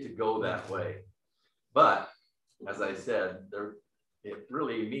needed to go that way. But as I said, it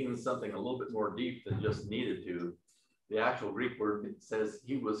really means something a little bit more deep than just needed to. The actual Greek word says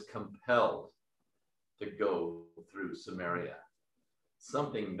he was compelled to go through Samaria.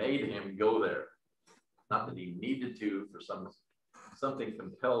 Something made him go there. Not that he needed to, something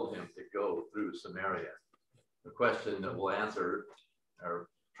compelled him to go through Samaria. The question that we'll answer, or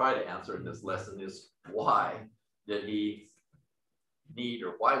try to answer in this lesson, is why did he need,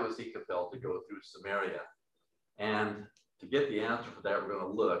 or why was he compelled to go through Samaria? And to get the answer for that, we're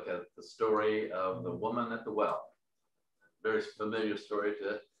going to look at the story of the woman at the well. Very familiar story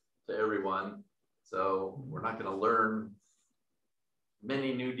to everyone. So we're not going to learn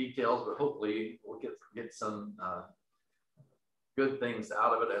many new details, but hopefully we'll get some good things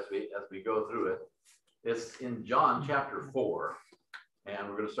out of it as we go through it. It's in John chapter 4, and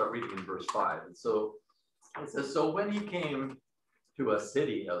we're going to start reading in verse 5. And so it says, so when he came to a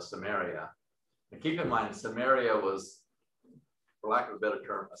city of Samaria, and keep in mind, Samaria was, for lack of a better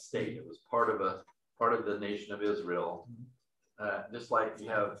term, a state. It was part of the nation of Israel. Just like you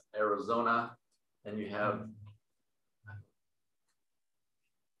have Arizona, and you have,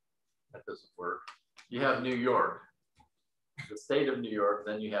 that doesn't work, you have New York, the state of New York,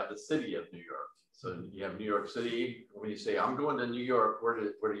 then you have the city of New York. So you have New York City. When you say, I'm going to New York, where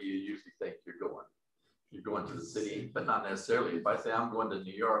do you usually think you're going? You're going to the city, but not necessarily. If I say I'm going to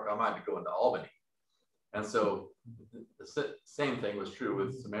New York, I might be going to Albany. And so the same thing was true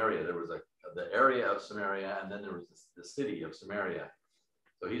with Samaria. There was the area of Samaria, and then there was the city of Samaria.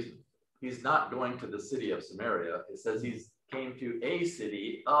 So he's not going to the city of Samaria. It says he's came to a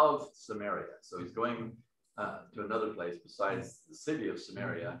city of Samaria. So he's going to another place besides the city of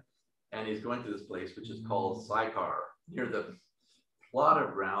Samaria. And he's going to this place, which is called Sychar, near the plot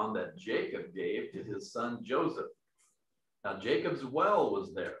of ground that Jacob gave to his son Joseph. Now Jacob's well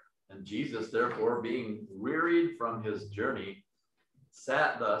was there. And Jesus, therefore, being wearied from his journey,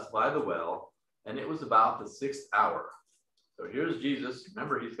 sat thus by the well, and it was about the 6th hour. So here's Jesus.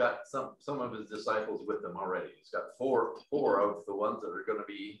 Remember, he's got some of his disciples with him already. He's got four of the ones that are going to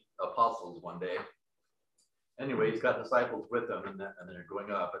be apostles one day. Anyway, he's got disciples with him, and they're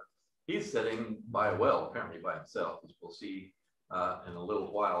going up. But he's sitting by a well, apparently by himself, as we'll see in a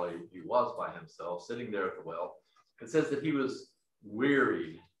little while. He was by himself, sitting there at the well. It says that he was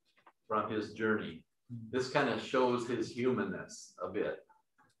wearied from his journey. This kind of shows his humanness a bit.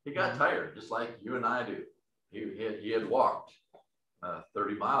 He got tired, just like you and I do. He had walked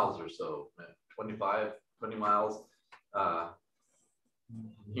 30 miles or so, 20 miles.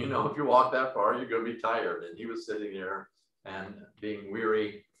 You know, if you walk that far, you're going to be tired. And he was sitting there and being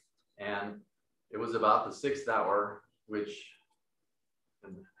weary. And it was about the 6th hour, which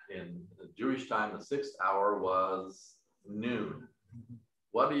in the Jewish time, the 6th hour was noon.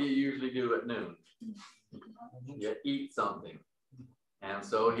 What do you usually do at noon? You eat something. And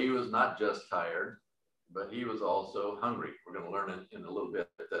so he was not just tired, but he was also hungry. We're going to learn in a little bit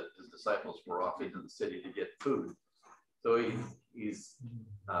that his disciples were off into the city to get food. So he's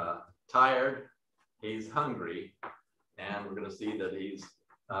tired, he's hungry, and we're going to see that he's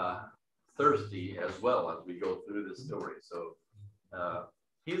thirsty as well as we go through this story. So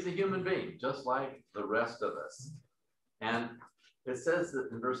he's a human being, just like the rest of us. And it says that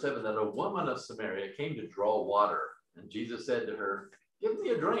in verse 7 that a woman of Samaria came to draw water. And Jesus said to her, give me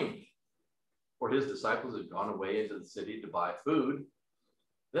a drink. for his disciples had gone away into the city to buy food.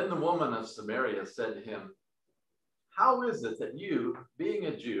 Then the woman of Samaria said to him, how is it that you, being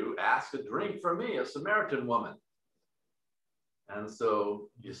a Jew, ask a drink from me, a Samaritan woman? And so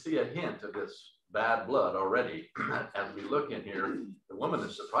you see a hint of this bad blood already. As we look in here, the woman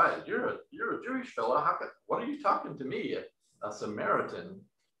is surprised. You're a Jewish fellow. What are you talking to me, a Samaritan,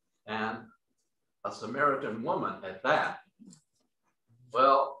 and a Samaritan woman at that?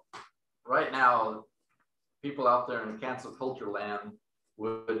 Well, right now, people out there in cancel culture land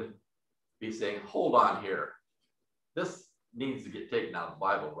would be saying, hold on here. This needs to get taken out of the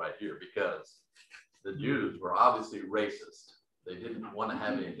Bible right here, because the Jews were obviously racist. They didn't want to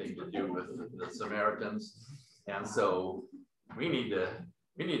have anything to do with the Samaritans. And so we need to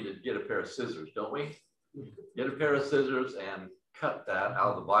get a pair of scissors, don't we? Get a pair of scissors and cut that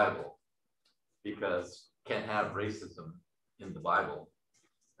out of the Bible, because can't have racism in the Bible.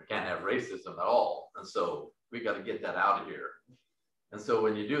 We can't have racism at all. And so we got to get that out of here. And so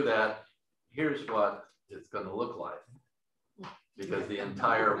when you do that, here's what it's going to look like. Because the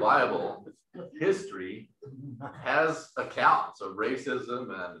entire Bible history has accounts of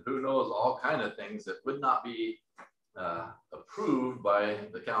racism and who knows, all kind of things that would not be approved by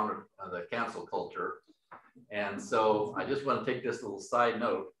the cancel culture. And so I just want to take this little side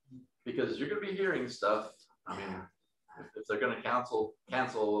note, because you're going to be hearing stuff. I mean, if they're going to cancel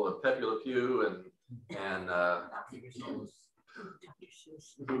Pepe Le Pew and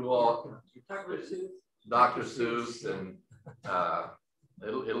who all, Dr. Seuss, and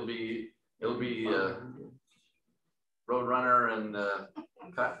it'll be Roadrunner and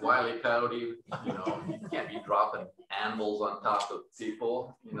Wile E. Coyote. You know, you can't be dropping animals on top of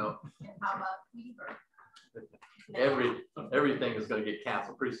people. You know. How about Weaver? Everything is going to get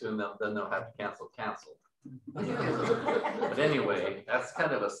canceled pretty soon. Then they'll have to cancel. But anyway, that's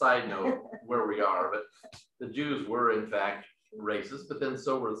kind of a side note where we are. But the Jews were in fact racist, but then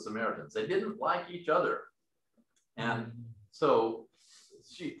so were the Samaritans. They didn't like each other. And so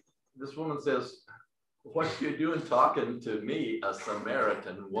this woman says, what are you doing talking to me, a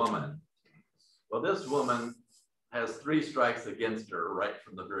Samaritan woman? Well, this woman has 3 strikes against her right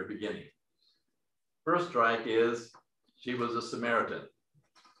from the very beginning. First strike is she was a Samaritan.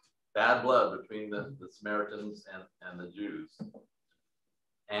 Bad blood between the Samaritans and the Jews.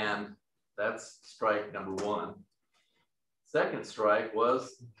 And that's strike number 1. Second strike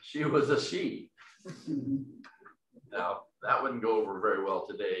was she was a she. Now, that wouldn't go over very well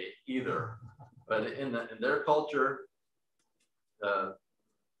today either. But in their culture,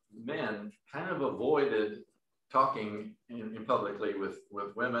 men kind of avoided talking in publicly with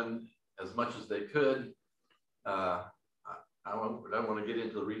women as much as they could. I don't want to get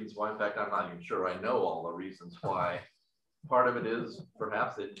into the reasons why. In fact, I'm not even sure I know all the reasons why. Part of it is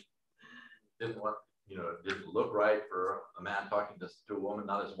perhaps it didn't want, it didn't look right for a man talking to a woman,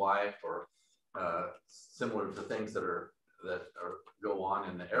 not his wife, or similar to things that go on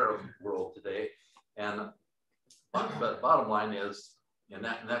in the Arab world today. But bottom line is, in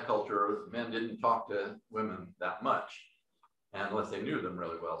that culture, men didn't talk to women that much, unless they knew them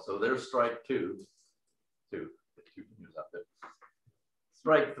really well. So there's strike 2.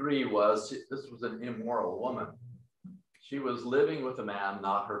 Strike 3 was this was an immoral woman. She was living with a man,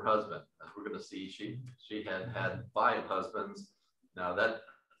 not her husband. As we're going to see, she had 5 husbands. Now that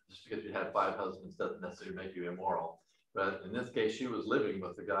just because you had 5 husbands doesn't necessarily make you immoral. But in this case, she was living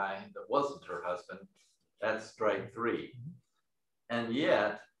with a guy that wasn't her husband. That's strike 3. And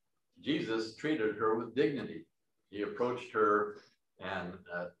yet, Jesus treated her with dignity. He approached her and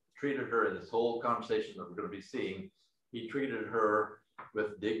treated her in this whole conversation that we're going to be seeing. He treated her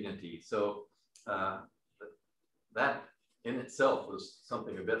with dignity. So that in itself was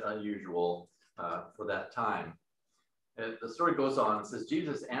something a bit unusual for that time. And the story goes on. It says,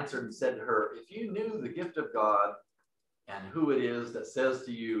 Jesus answered and said to her, if you knew the gift of God and who it is that says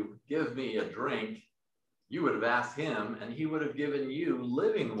to you, give me a drink, you would have asked him and he would have given you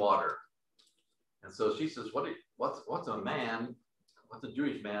living water. And so she says, what's a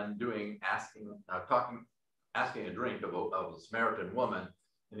Jewish man doing asking a drink of a Samaritan woman?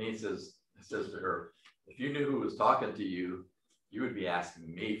 And he says to her, if you knew who was talking to you, you would be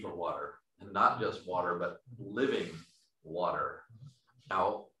asking me for water, and not just water, but living water.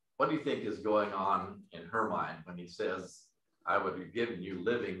 Now, what do you think is going on in her mind when he says, I would have given you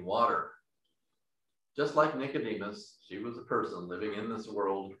living water? Just like Nicodemus, she was a person living in this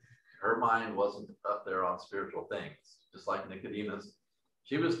world. Her mind wasn't up there on spiritual things. Just like Nicodemus,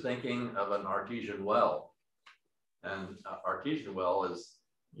 she was thinking of an artesian well. And artesian well is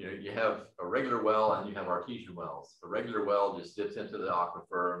you know, you have a regular well and you have artesian wells. A regular well just dips into the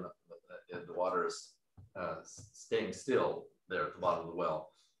aquifer and the water is staying still there at the bottom of the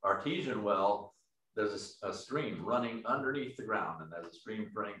well. Artesian well, there's a stream running underneath the ground, and there's a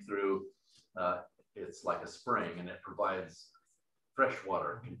stream running through. It's like a spring, and it provides fresh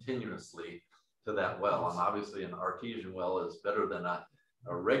water continuously to that well. And obviously an artesian well is better than a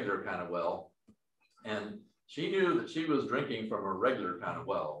regular kind of well. And she knew that she was drinking from a regular kind of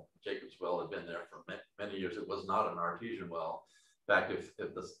well. Jacob's well had been there for many years. It was not an artesian well. In fact,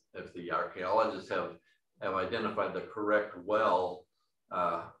 if the archaeologists have identified the correct well,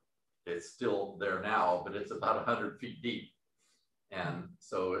 it's still there now, but it's about 100 feet deep. And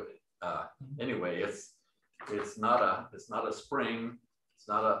so anyway, it's not a spring, it's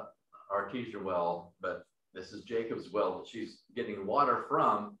not a artesian well, but this is Jacob's well that she's getting water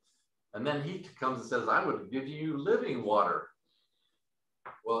from. And then he comes and says, I would give you living water.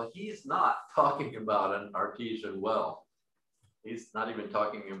 Well, he's not talking about an artesian well. He's not even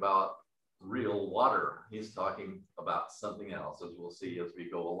talking about real water. He's talking about something else, as we'll see as we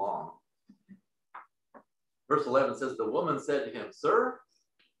go along. Verse 11 says, the woman said to him, sir,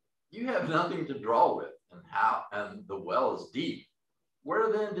 you have nothing to draw with, and the well is deep.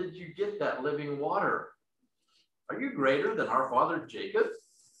 Where then did you get that living water? Are you greater than our father Jacob,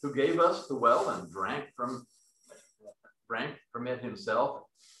 who gave us the well and drank from it himself,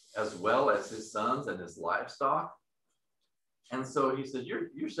 as well as his sons and his livestock? And so he said,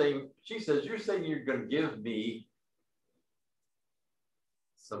 she says, you're saying you're going to give me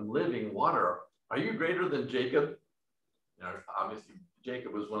some living water. Are you greater than Jacob? You know, obviously,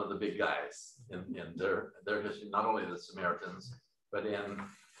 Jacob was one of the big guys in their history, not only the Samaritans, but in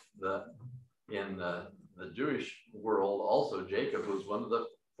the Jewish world also. Jacob was one of the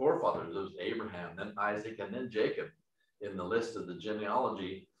forefathers. There was Abraham, then Isaac, and then Jacob in the list of the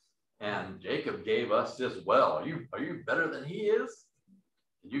genealogy. And Jacob gave us this well. Are you better than he is?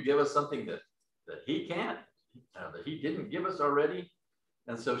 Did you give us something that he can't, that he didn't give us already?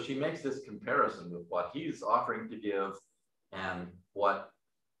 And so she makes this comparison with what he's offering to give and what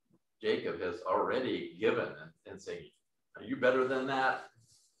Jacob has already given, and saying, are you better than that?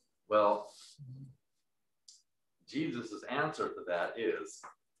 Well, Jesus' answer to that is,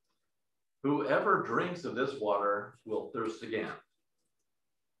 whoever drinks of this water will thirst again.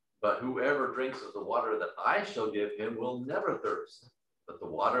 But whoever drinks of the water that I shall give him will never thirst. But the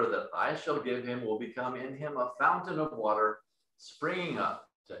water that I shall give him will become in him a fountain of water springing up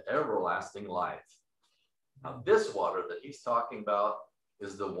to everlasting life. Now, this water that he's talking about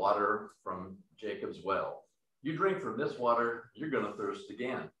is the water from Jacob's well. You drink from this water, you're going to thirst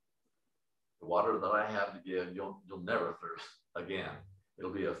again. The water that I have to give, you'll never thirst again.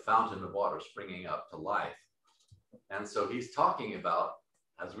 It'll be a fountain of water springing up to life. And so he's talking about,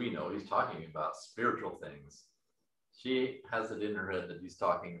 as we know, he's talking about spiritual things. She has it in her head that he's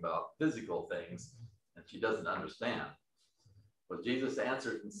talking about physical things, and she doesn't understand. But Jesus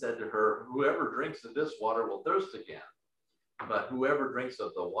answered and said to her, whoever drinks of this water will thirst again. But whoever drinks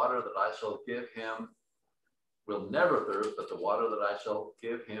of the water that I shall give him will never thirst, but the water that I shall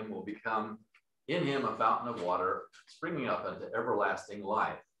give him will become in him a fountain of water springing up into everlasting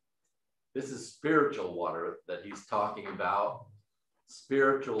life. This is spiritual water that he's talking about,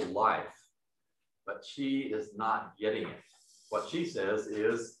 spiritual life. But she is not getting it. What she says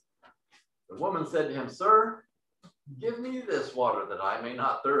is, the woman said to him, sir, give me this water that I may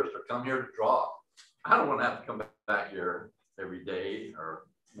not thirst or come here to draw. I don't want to have to come back here every day or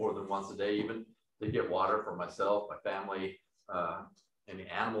more than once a day even to get water for myself, my family, and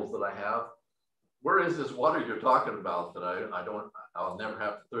the animals that I have. Where is this water you're talking about that I'll never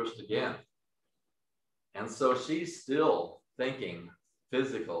have to thirst again? And so she's still thinking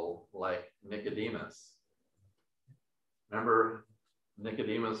physical, like Nicodemus. Remember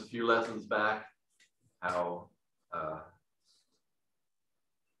Nicodemus a few lessons back, how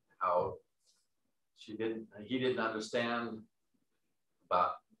he didn't understand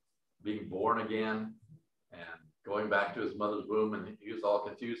about being born again and going back to his mother's womb, and he was all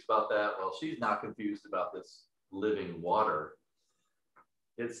confused about that. Well, she's not confused about this living water.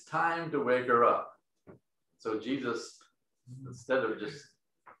 It's time to wake her up. So Jesus, instead of just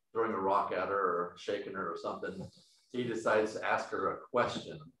throwing a rock at her or shaking her or something, he decides to ask her a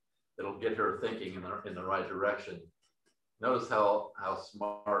question that'll get her thinking in the right direction. Notice how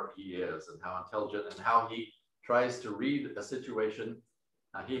smart he is and how intelligent and how he tries to read a situation.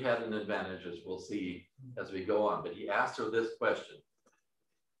 Now, he had an advantage, as we'll see as we go on, but he asked her this question.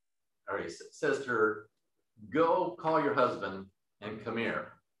 Or he says to her, go call your husband and come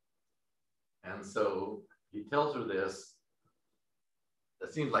here. And so he tells her this.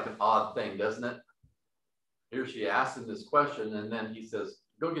 that seems like an odd thing, doesn't it? Here she asks him this question, and then he says,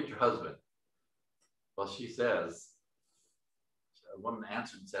 go get your husband. Well, she says, a woman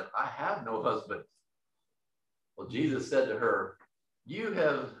answered and said, I have no husband. Well, Jesus said to her, you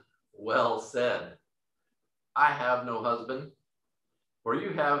have well said, I have no husband, for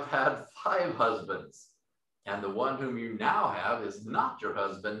you have had 5 husbands, and the one whom you now have is not your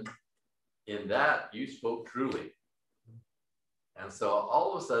husband. In that you spoke truly. And so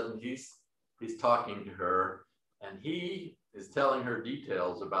all of a sudden he's talking to her, and he is telling her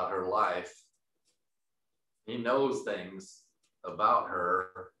details about her life. He knows things about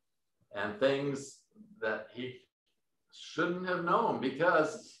her and things that he shouldn't have known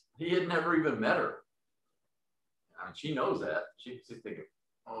because he had never even met her. I mean, she knows that. She's thinking,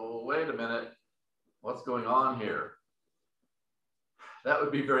 oh, wait a minute, what's going on here? That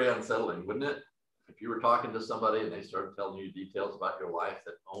would be very unsettling, wouldn't it? If you were talking to somebody and they started telling you details about your life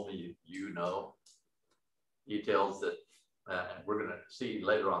that only you know, details that, and we're going to see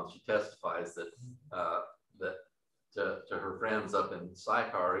later on, she testifies that to her friends up in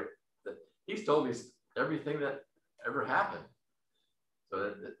Sychar, that he's told me everything that ever happened. So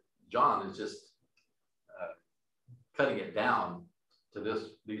that John is just cutting it down to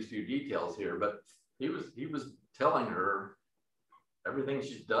these few details here, but he was telling her everything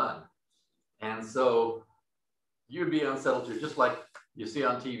she's done. And so you'd be unsettled too, just like you see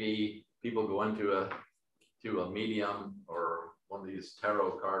on TV, people go into a medium or one of these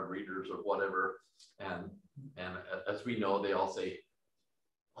tarot card readers or whatever, and as we know, they all say,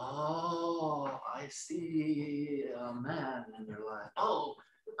 oh, I see a man in your life. Oh,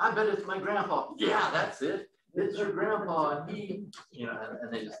 I bet it's my grandpa. Yeah, that's it. It's your grandpa. And he,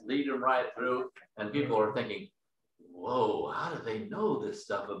 and they just lead them right through. And people are thinking, whoa, how do they know this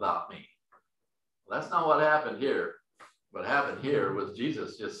stuff about me? Well, that's not what happened here. What happened here was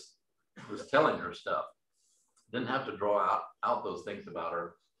Jesus just was telling her stuff. Didn't have to draw out those things about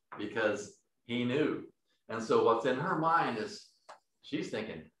her because he knew. And so what's in her mind is she's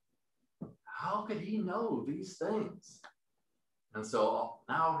thinking, how could he know these things? And so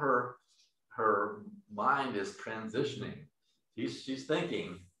now her mind is transitioning. She's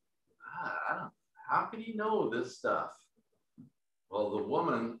thinking, how could he know this stuff? Well, the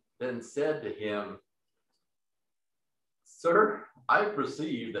woman then said to him, sir, I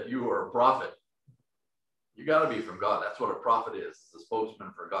perceive that you are a prophet. You got to be from God. That's what a prophet is, a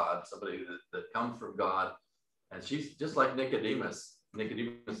spokesman for God, somebody that comes from God. And she's just like Nicodemus.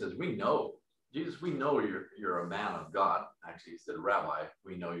 Nicodemus says, we know, Jesus, we know you're a man of God. Actually, he said, Rabbi,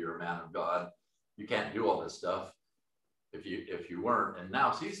 we know you're a man of God. You can't do all this stuff if you weren't. And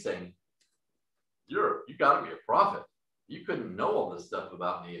now she's saying, you got to be a prophet. You couldn't know all this stuff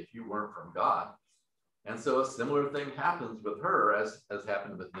about me if you weren't from God. And so a similar thing happens with her as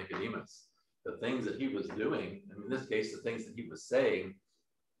happened with Nicodemus. The things that he was doing, and in this case, the things that he was saying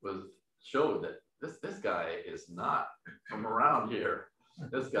showed that this guy is not from around here.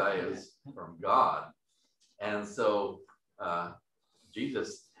 This guy is from God. And so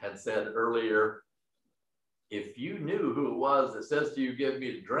Jesus had said earlier, if you knew who it was that says to you, give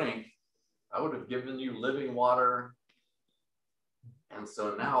me to drink, I would have given you living water. And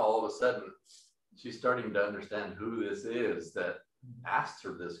so now all of a sudden, she's starting to understand who this is that asked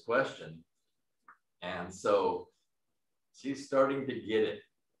her this question. And so she's starting to get it.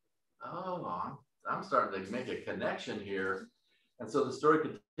 Oh, I'm starting to make a connection here. And so the story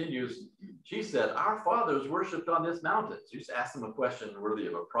continues. She said, our fathers worshipped on this mountain. So just asked them a question worthy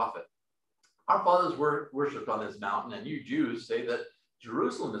of a prophet. Our fathers worshipped on this mountain, and you Jews say that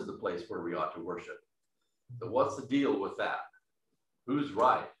Jerusalem is the place where we ought to worship. So what's the deal with that? Who's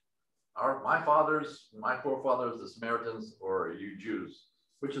right? My fathers, my forefathers, the Samaritans, or are you Jews?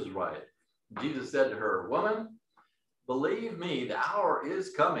 Which is right? Jesus said to her, woman, believe me, the hour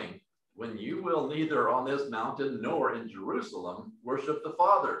is coming when you will neither on this mountain nor in Jerusalem worship the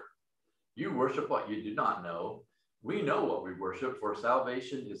Father. You worship what you do not know. We know what we worship, for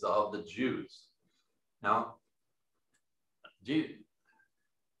salvation is of the Jews. Now,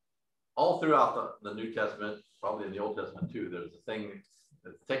 all throughout the New Testament, probably in the Old Testament too, there's a thing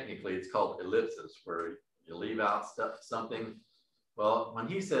that technically it's called ellipsis, where you leave out something. Well, when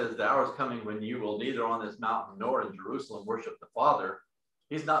he says the hour is coming when you will neither on this mountain nor in Jerusalem worship the Father,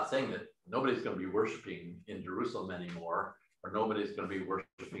 he's not saying that nobody's going to be worshiping in Jerusalem anymore, or nobody's going to be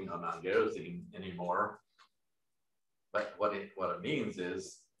worshiping on Mount Gerizim anymore. But what it means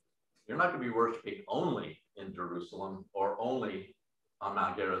is you're not going to be worshiping only in Jerusalem or only on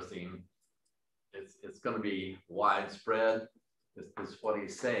Mount Gerizim. It's going to be widespread. This is what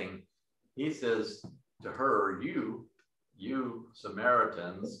he's saying. He says to her, you you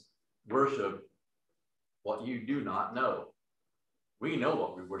Samaritans worship what you do not know. We know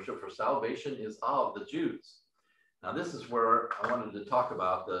what we worship, for salvation is of the Jews. Now, this is where I wanted to talk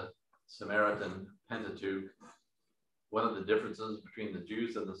about the Samaritan Pentateuch, one of the differences between the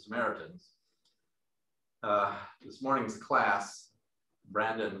Jews and the Samaritans. This morning's class,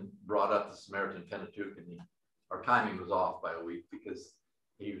 Brandon brought up the Samaritan Pentateuch, and our timing was off by a week because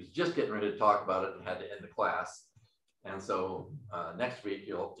he was just getting ready to talk about it and had to end the class. And so next week,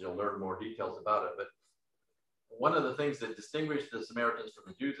 you'll learn more details about it. But one of the things that distinguished the Samaritans from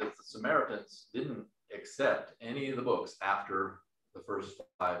the Jews is the Samaritans didn't accept any of the books after the first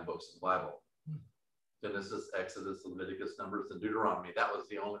 5 books of the Bible. Genesis, Exodus, Leviticus, Numbers, and Deuteronomy. That was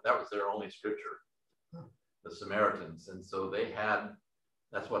their only scripture, the Samaritans. And so they had,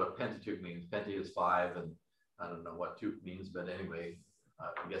 that's what a Pentateuch means. Penti is 5, and I don't know what Tuch means, but anyway,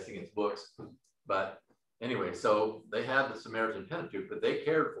 I'm guessing it's books. But anyway, so they had the Samaritan Pentateuch, but they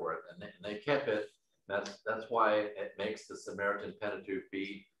cared for it and they kept it. That's why it makes the Samaritan Pentateuch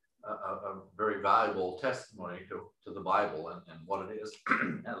be a very valuable testimony to the Bible and what it is,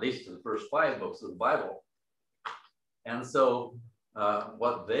 at least to the first 5 books of the Bible. And so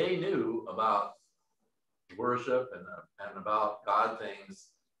what they knew about worship and about God things,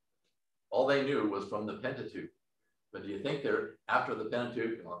 all they knew was from the Pentateuch. But do you think they're, after the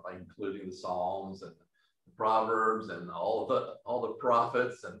Pentateuch, including the Psalms and the Proverbs and all the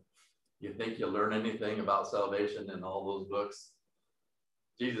prophets, and you think you'll learn anything about salvation in all those books?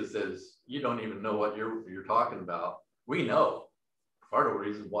 Jesus says, you don't even know what you're talking about. We know. Part of the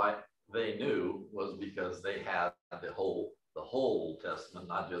reason why they knew was because they had the whole Old Testament,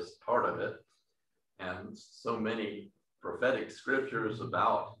 not just part of it. And so many prophetic scriptures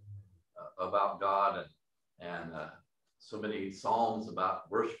about God and so many psalms about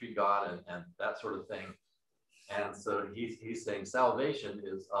worshiping God and that sort of thing. And so he's saying salvation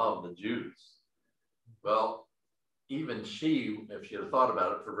is of the Jews. Well, even she, if she had thought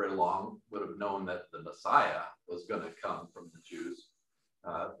about it for very long, would have known that the Messiah was going to come from the Jews,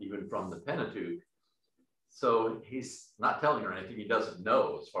 even from the Pentateuch. So he's not telling her anything he doesn't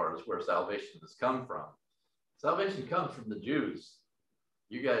know as far as where salvation has come from. Salvation comes from the Jews.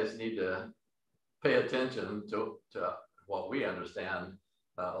 You guys need to pay attention to what we understand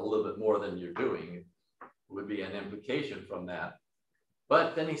a little bit more than you're doing, would be an implication from that.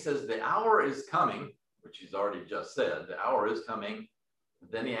 But then he says, the hour is coming, which he's already just said, the hour is coming.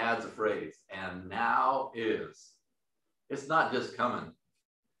 Then he adds a phrase, and now is. It's not just coming,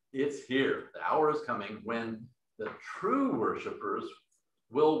 it's here. The hour is coming when the true worshipers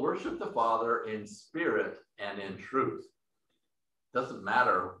will worship the Father in spirit and in truth. Doesn't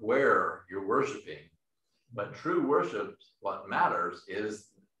matter where you're worshiping, but true worship, what matters is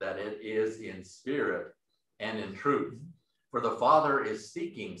that it is in spirit and in truth. For the Father is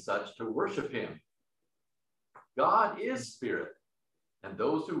seeking such to worship him. God is spirit, and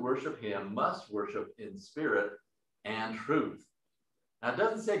those who worship him must worship in spirit and truth. Now, it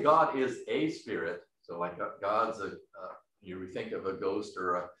doesn't say God is a spirit. So like God's you think of a ghost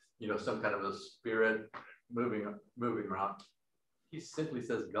or some kind of a spirit moving around. He simply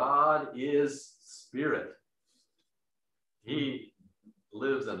says God is spirit. He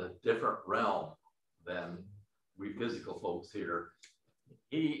lives in a different realm than we physical folks here.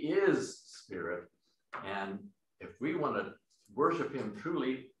 He is spirit. And if we want to worship him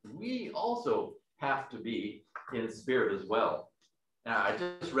truly, we also have to be in spirit as well. Now, I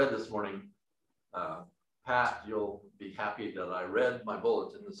just read this morning, Pat, you'll be happy that I read my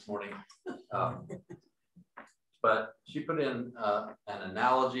bulletin this morning. But she put in an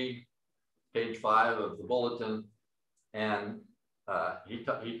analogy, page 5 of the bulletin, and he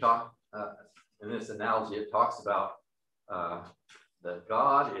talked in this analogy. It talks about that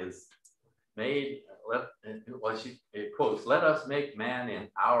God is made. It quotes, "Let us make man in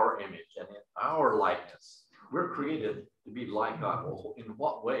our image and in our likeness." We're created to be like God. Well, in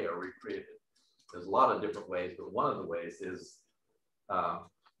what way are we created? There's a lot of different ways, but one of the ways is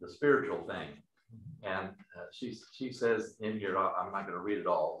the spiritual thing. And she says in here, I'm not going to read it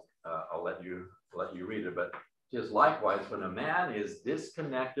all. I'll let you read it. But just likewise, when a man is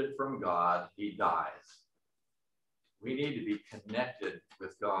disconnected from God, he dies. We need to be connected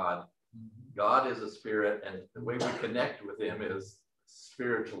with God. God is a spirit, and the way we connect with him is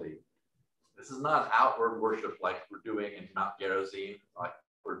spiritually. This is not outward worship like we're doing in Mount Gerizim, like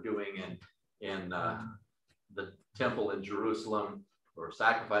we're doing in the temple in Jerusalem, or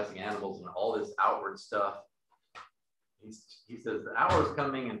sacrificing animals and all this outward stuff. He says the hour is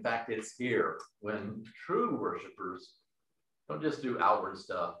coming. In fact, it's here when true worshipers don't just do outward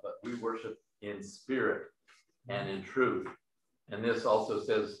stuff, but we worship in spirit and in truth. And this also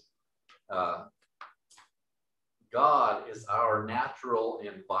says, God is our natural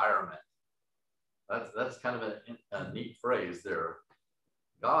environment. That's kind of a neat phrase there.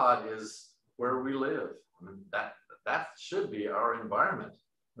 God is where we live. I mean, that should be our environment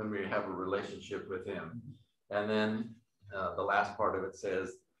when we have a relationship with him. And then the last part of it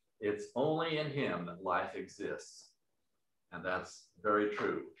says, it's only in him that life exists. And that's very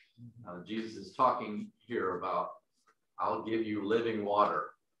true. Jesus is talking here about, I'll give you living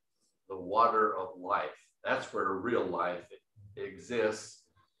water, the water of life. That's where real life exists.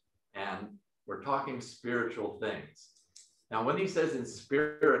 And we're talking spiritual things. Now, when he says in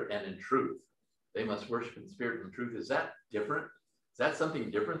spirit and in truth, they must worship in spirit and truth, is that different? Is that something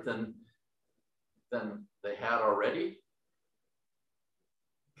different than they had already?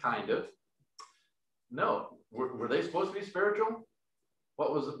 Kind of. No. Were they supposed to be spiritual?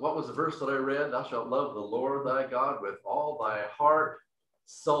 What was the verse that I read? Thou shalt love the Lord thy God with all thy heart,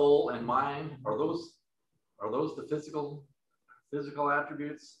 soul, and mind. Are those the physical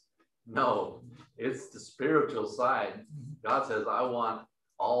attributes? No, it's the spiritual side. God says, I want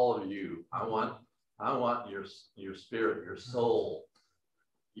all of you. I want your spirit, your soul.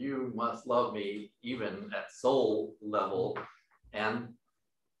 You must love me even at soul level. And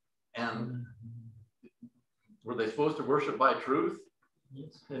were they supposed to worship by truth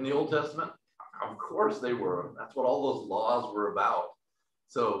in the Old Testament? Of course they were. That's what all those laws were about.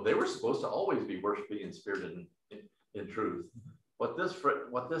 So they were supposed to always be worshiping in spirit and in truth. What this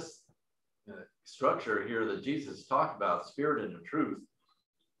structure here that Jesus talked about, spirit and truth,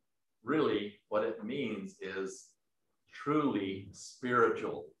 really what it means is truly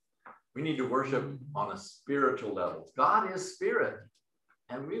spiritual. We need to worship on a spiritual level. God is spirit,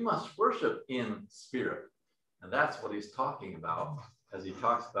 and we must worship in spirit. And that's what he's talking about as he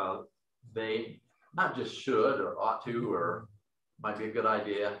talks about they not just should or ought to or might be a good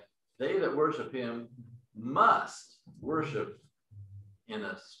idea. They that worship him must worship in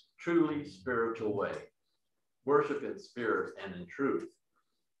a truly spiritual way. Worship in spirit and in truth.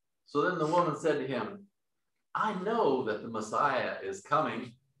 So then the woman said to him, I know that the Messiah is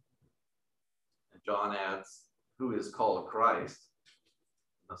coming. And John adds, who is called Christ.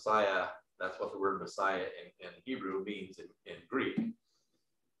 Messiah, that's what the word Messiah in Hebrew means in Greek.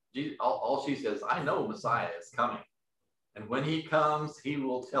 All she says, I know Messiah is coming. And when he comes, he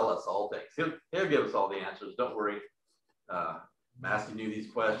will tell us all things. He'll give us all the answers. Don't worry. I'm asking you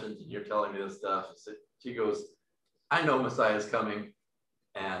these questions and you're telling me this stuff. She goes, I know Messiah is coming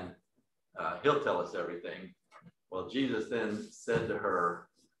and he'll tell us everything. Well, Jesus then said to her,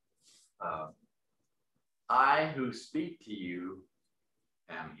 I who speak to you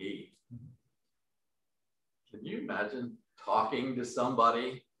am he. Can you imagine talking to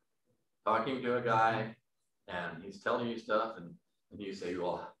somebody, talking to a guy, and he's telling you stuff, and you say,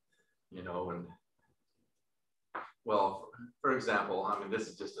 well, you know, and well, for example, I mean, this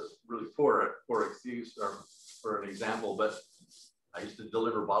is just a really poor excuse or for an example, but I used to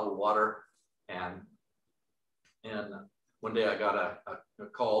deliver bottled water, and one day I got a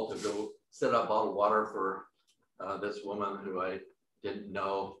call to go set up bottled water for this woman who I didn't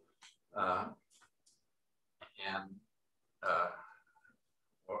know, well,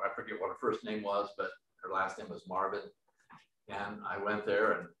 I forget what her first name was, but her last name was Marvin. And I went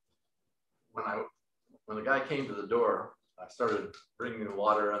there, and when the guy came to the door, I started bringing the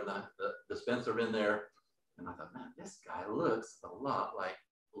water and the dispenser in there, and I thought, man, this guy looks a lot like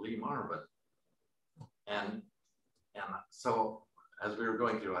Lee Marvin. And so as we were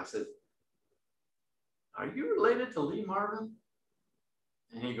going through, I said, are you related to Lee Marvin?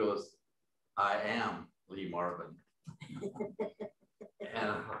 And he goes, I am Lee Marvin.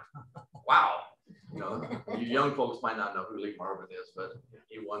 And wow, you know, you young folks might not know who Lee Marvin is, but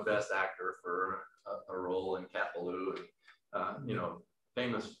he won Best Actor for a role in Cat Ballou, and you know,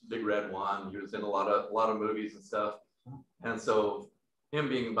 famous Big Red One. He was in a lot of movies and stuff. And so him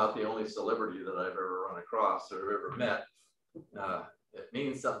being about the only celebrity that I've ever run across or ever met, it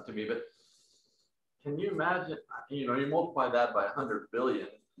means something to me. But can you imagine, you know, you multiply that by 100 billion,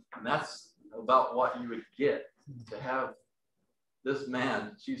 and that's about what you would get to have this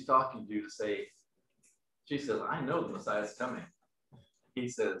man she's talking to say, she says, I know the Messiah is coming. He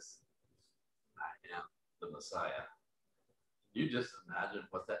says, I am the Messiah. You just imagine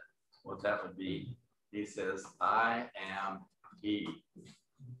what that would be. He says, I am he.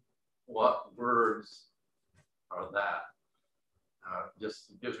 What words are that?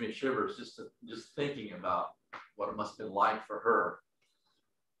 Just gives me shivers just thinking about what it must have been like for her.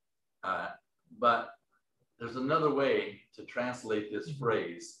 But there's another way to translate this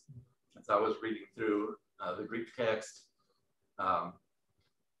phrase. As I was reading through the Greek text,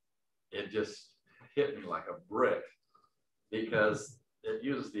 it just hit me like a brick, because it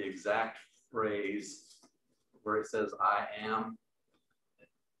uses the exact phrase where it says, I am.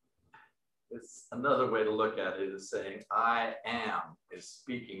 It's another way to look at it is saying, I am is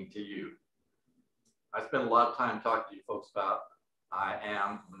speaking to you. I spend a lot of time talking to you folks about I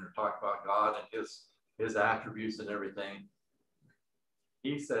am when they're talking about God and his attributes and everything.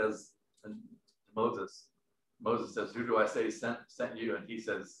 He says, and Moses says, who do I say sent you? And he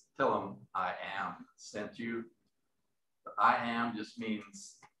says, tell him I am sent you. The I am just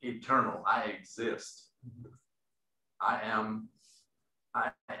means eternal. I exist. I am.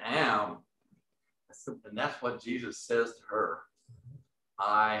 And that's what Jesus says to her.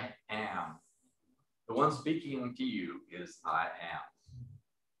 I am. The one speaking to you is I am.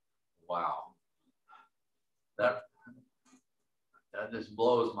 Wow. That just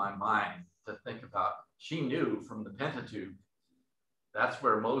blows my mind to think about. She knew from the Pentateuch. That's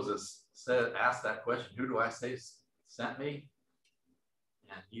where Moses asked that question, who do I say sent me?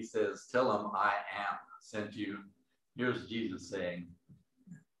 And he says, tell him I am sent you. Here's Jesus saying,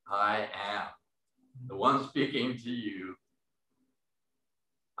 I am. The one speaking to you,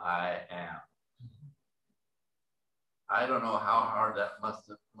 I am. I don't know how hard that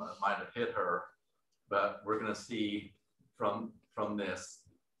might have hit her, but we're going to see from this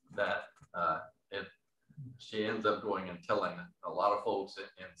that she ends up going and telling a lot of folks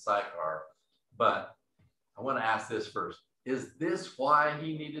in Sychar. But I want to ask this first. Is this why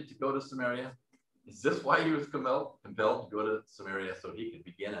he needed to go to Samaria? Is this why he was compelled to go to Samaria, so he could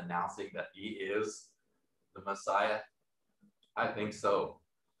begin announcing that he is the Messiah? I think so.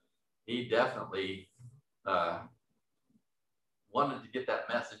 He definitely wanted to get that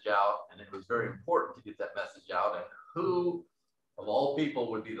message out, and it was very important to get that message out. And who of all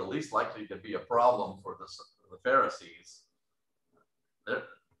people would be the least likely to be a problem for the Pharisees?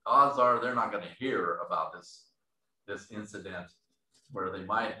 Odds are they're not going to hear about this incident, where they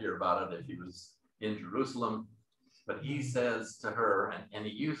might hear about it if he was in Jerusalem. But he says to her, and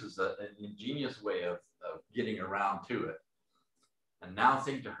he uses an ingenious way of getting around to it,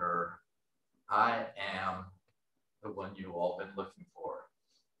 announcing to her, I am the one you've all been looking for.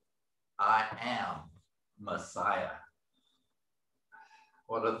 I am Messiah.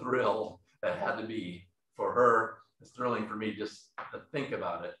 What a thrill that had to be for her. It's thrilling for me just to think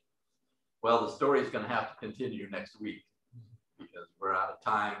about it. Well, the story is going to have to continue next week because we're out of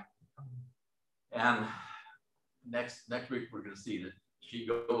time. And next week, we're going to see that she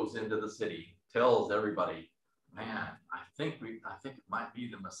goes into the city, tells everybody, man, I think it might be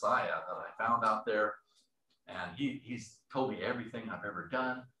the Messiah that I found out there. And he's told me everything I've ever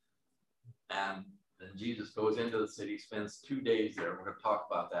done. And then Jesus goes into the city, spends 2 days there. We're going to talk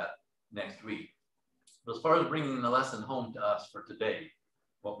about that next week. But as far as bringing the lesson home to us for today,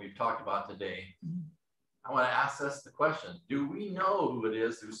 what we've talked about today, I want to ask us the question, do we know who it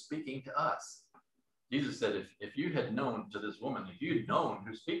is who's speaking to us? Jesus said, if you had known to this woman, if you'd known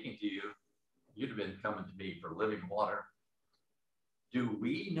who's speaking to you, you'd have been coming to me for living water. Do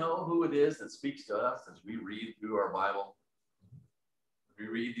we know who it is that speaks to us as we read through our Bible? We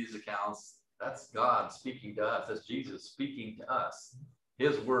read these accounts. That's God speaking to us. That's Jesus speaking to us.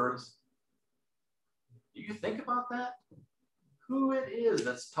 His words. Do you think about that? Who it is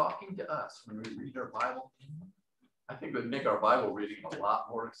that's talking to us when we read our Bible? I think it would make our Bible reading a lot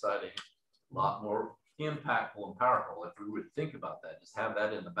more exciting, a lot more impactful and powerful if we would think about that. Just have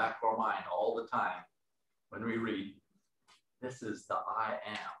that in the back of our mind all the time when we read. This is the I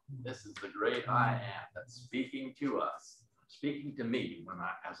am. This is the great I am that's speaking to us, speaking to me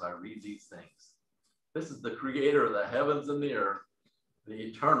as I read these things. This is the creator of the heavens and the earth, the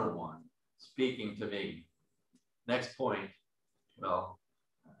eternal one, speaking to me. Next point, well,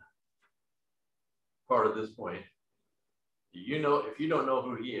 part of this point, if you don't know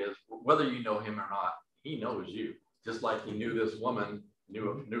who he is, whether you know him or not, he knows you. Just like he knew this woman,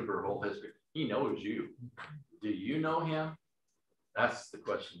 knew her whole history. He knows you. Do you know him? That's the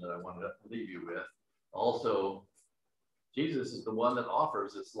question that I wanted to leave you with. Also, Jesus is the one that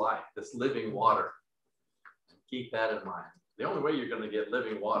offers this life, this living water. Keep that in mind. The only way you're going to get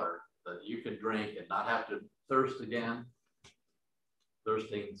living water that you can drink and not have to thirst again,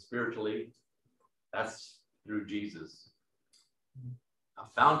 thirsting spiritually, that's through Jesus. A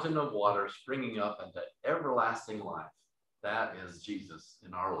fountain of water springing up into everlasting life. That is Jesus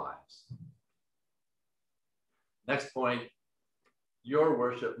in our lives. Next point, your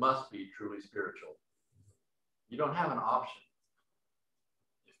worship must be truly spiritual. You don't have an option.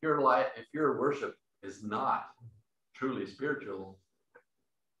 If your worship is not truly spiritual,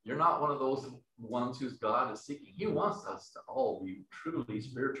 you're not one of those ones whose God is seeking. He wants us to all be truly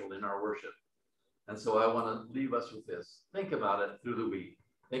spiritual in our worship. And so I want to leave us with this. Think about it through the week.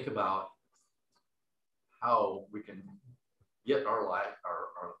 Think about how we can get our life,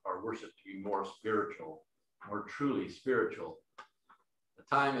 our worship to be more spiritual, more truly spiritual. The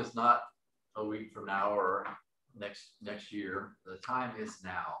time is not a week from now or next year. The time is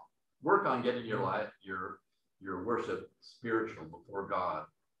now. Work on getting your life, your worship spiritual before God.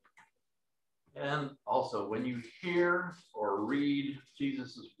 And also, when you hear or read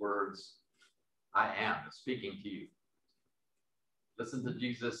Jesus's words, I am speaking to you. Listen to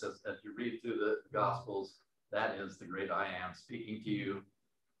Jesus as you read through the Gospels. That is the great I am speaking to you.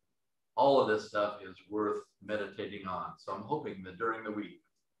 All of this stuff is worth meditating on. So I'm hoping that during the week,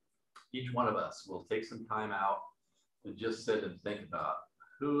 each one of us will take some time out to just sit and think about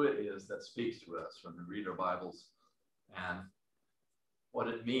who it is that speaks to us when we read our Bibles and what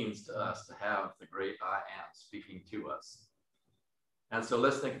it means to us to have the great I am speaking to us. And so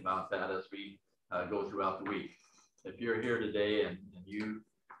let's think about that as we go throughout the week. If you're here today and you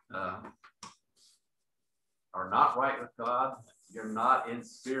are not right with God, you're not in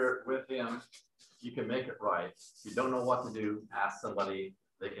spirit with him, you can make it right. If you don't know what to do, ask somebody.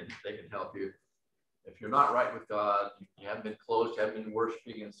 They can help you. If you're not right with God, you haven't been close, you haven't been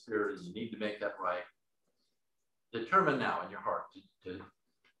worshiping in spirit, and you need to make that right, determine now in your heart to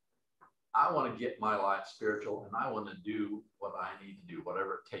I want to get my life spiritual, and I want to do what I need to do,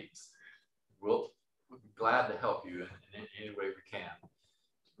 whatever it takes. We'll be glad to help you in any way we can.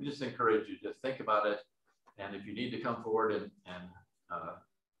 We just encourage you to think about it, and if you need to come forward and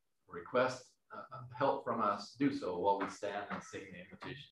request help from us, do so while we stand and sing the invitation.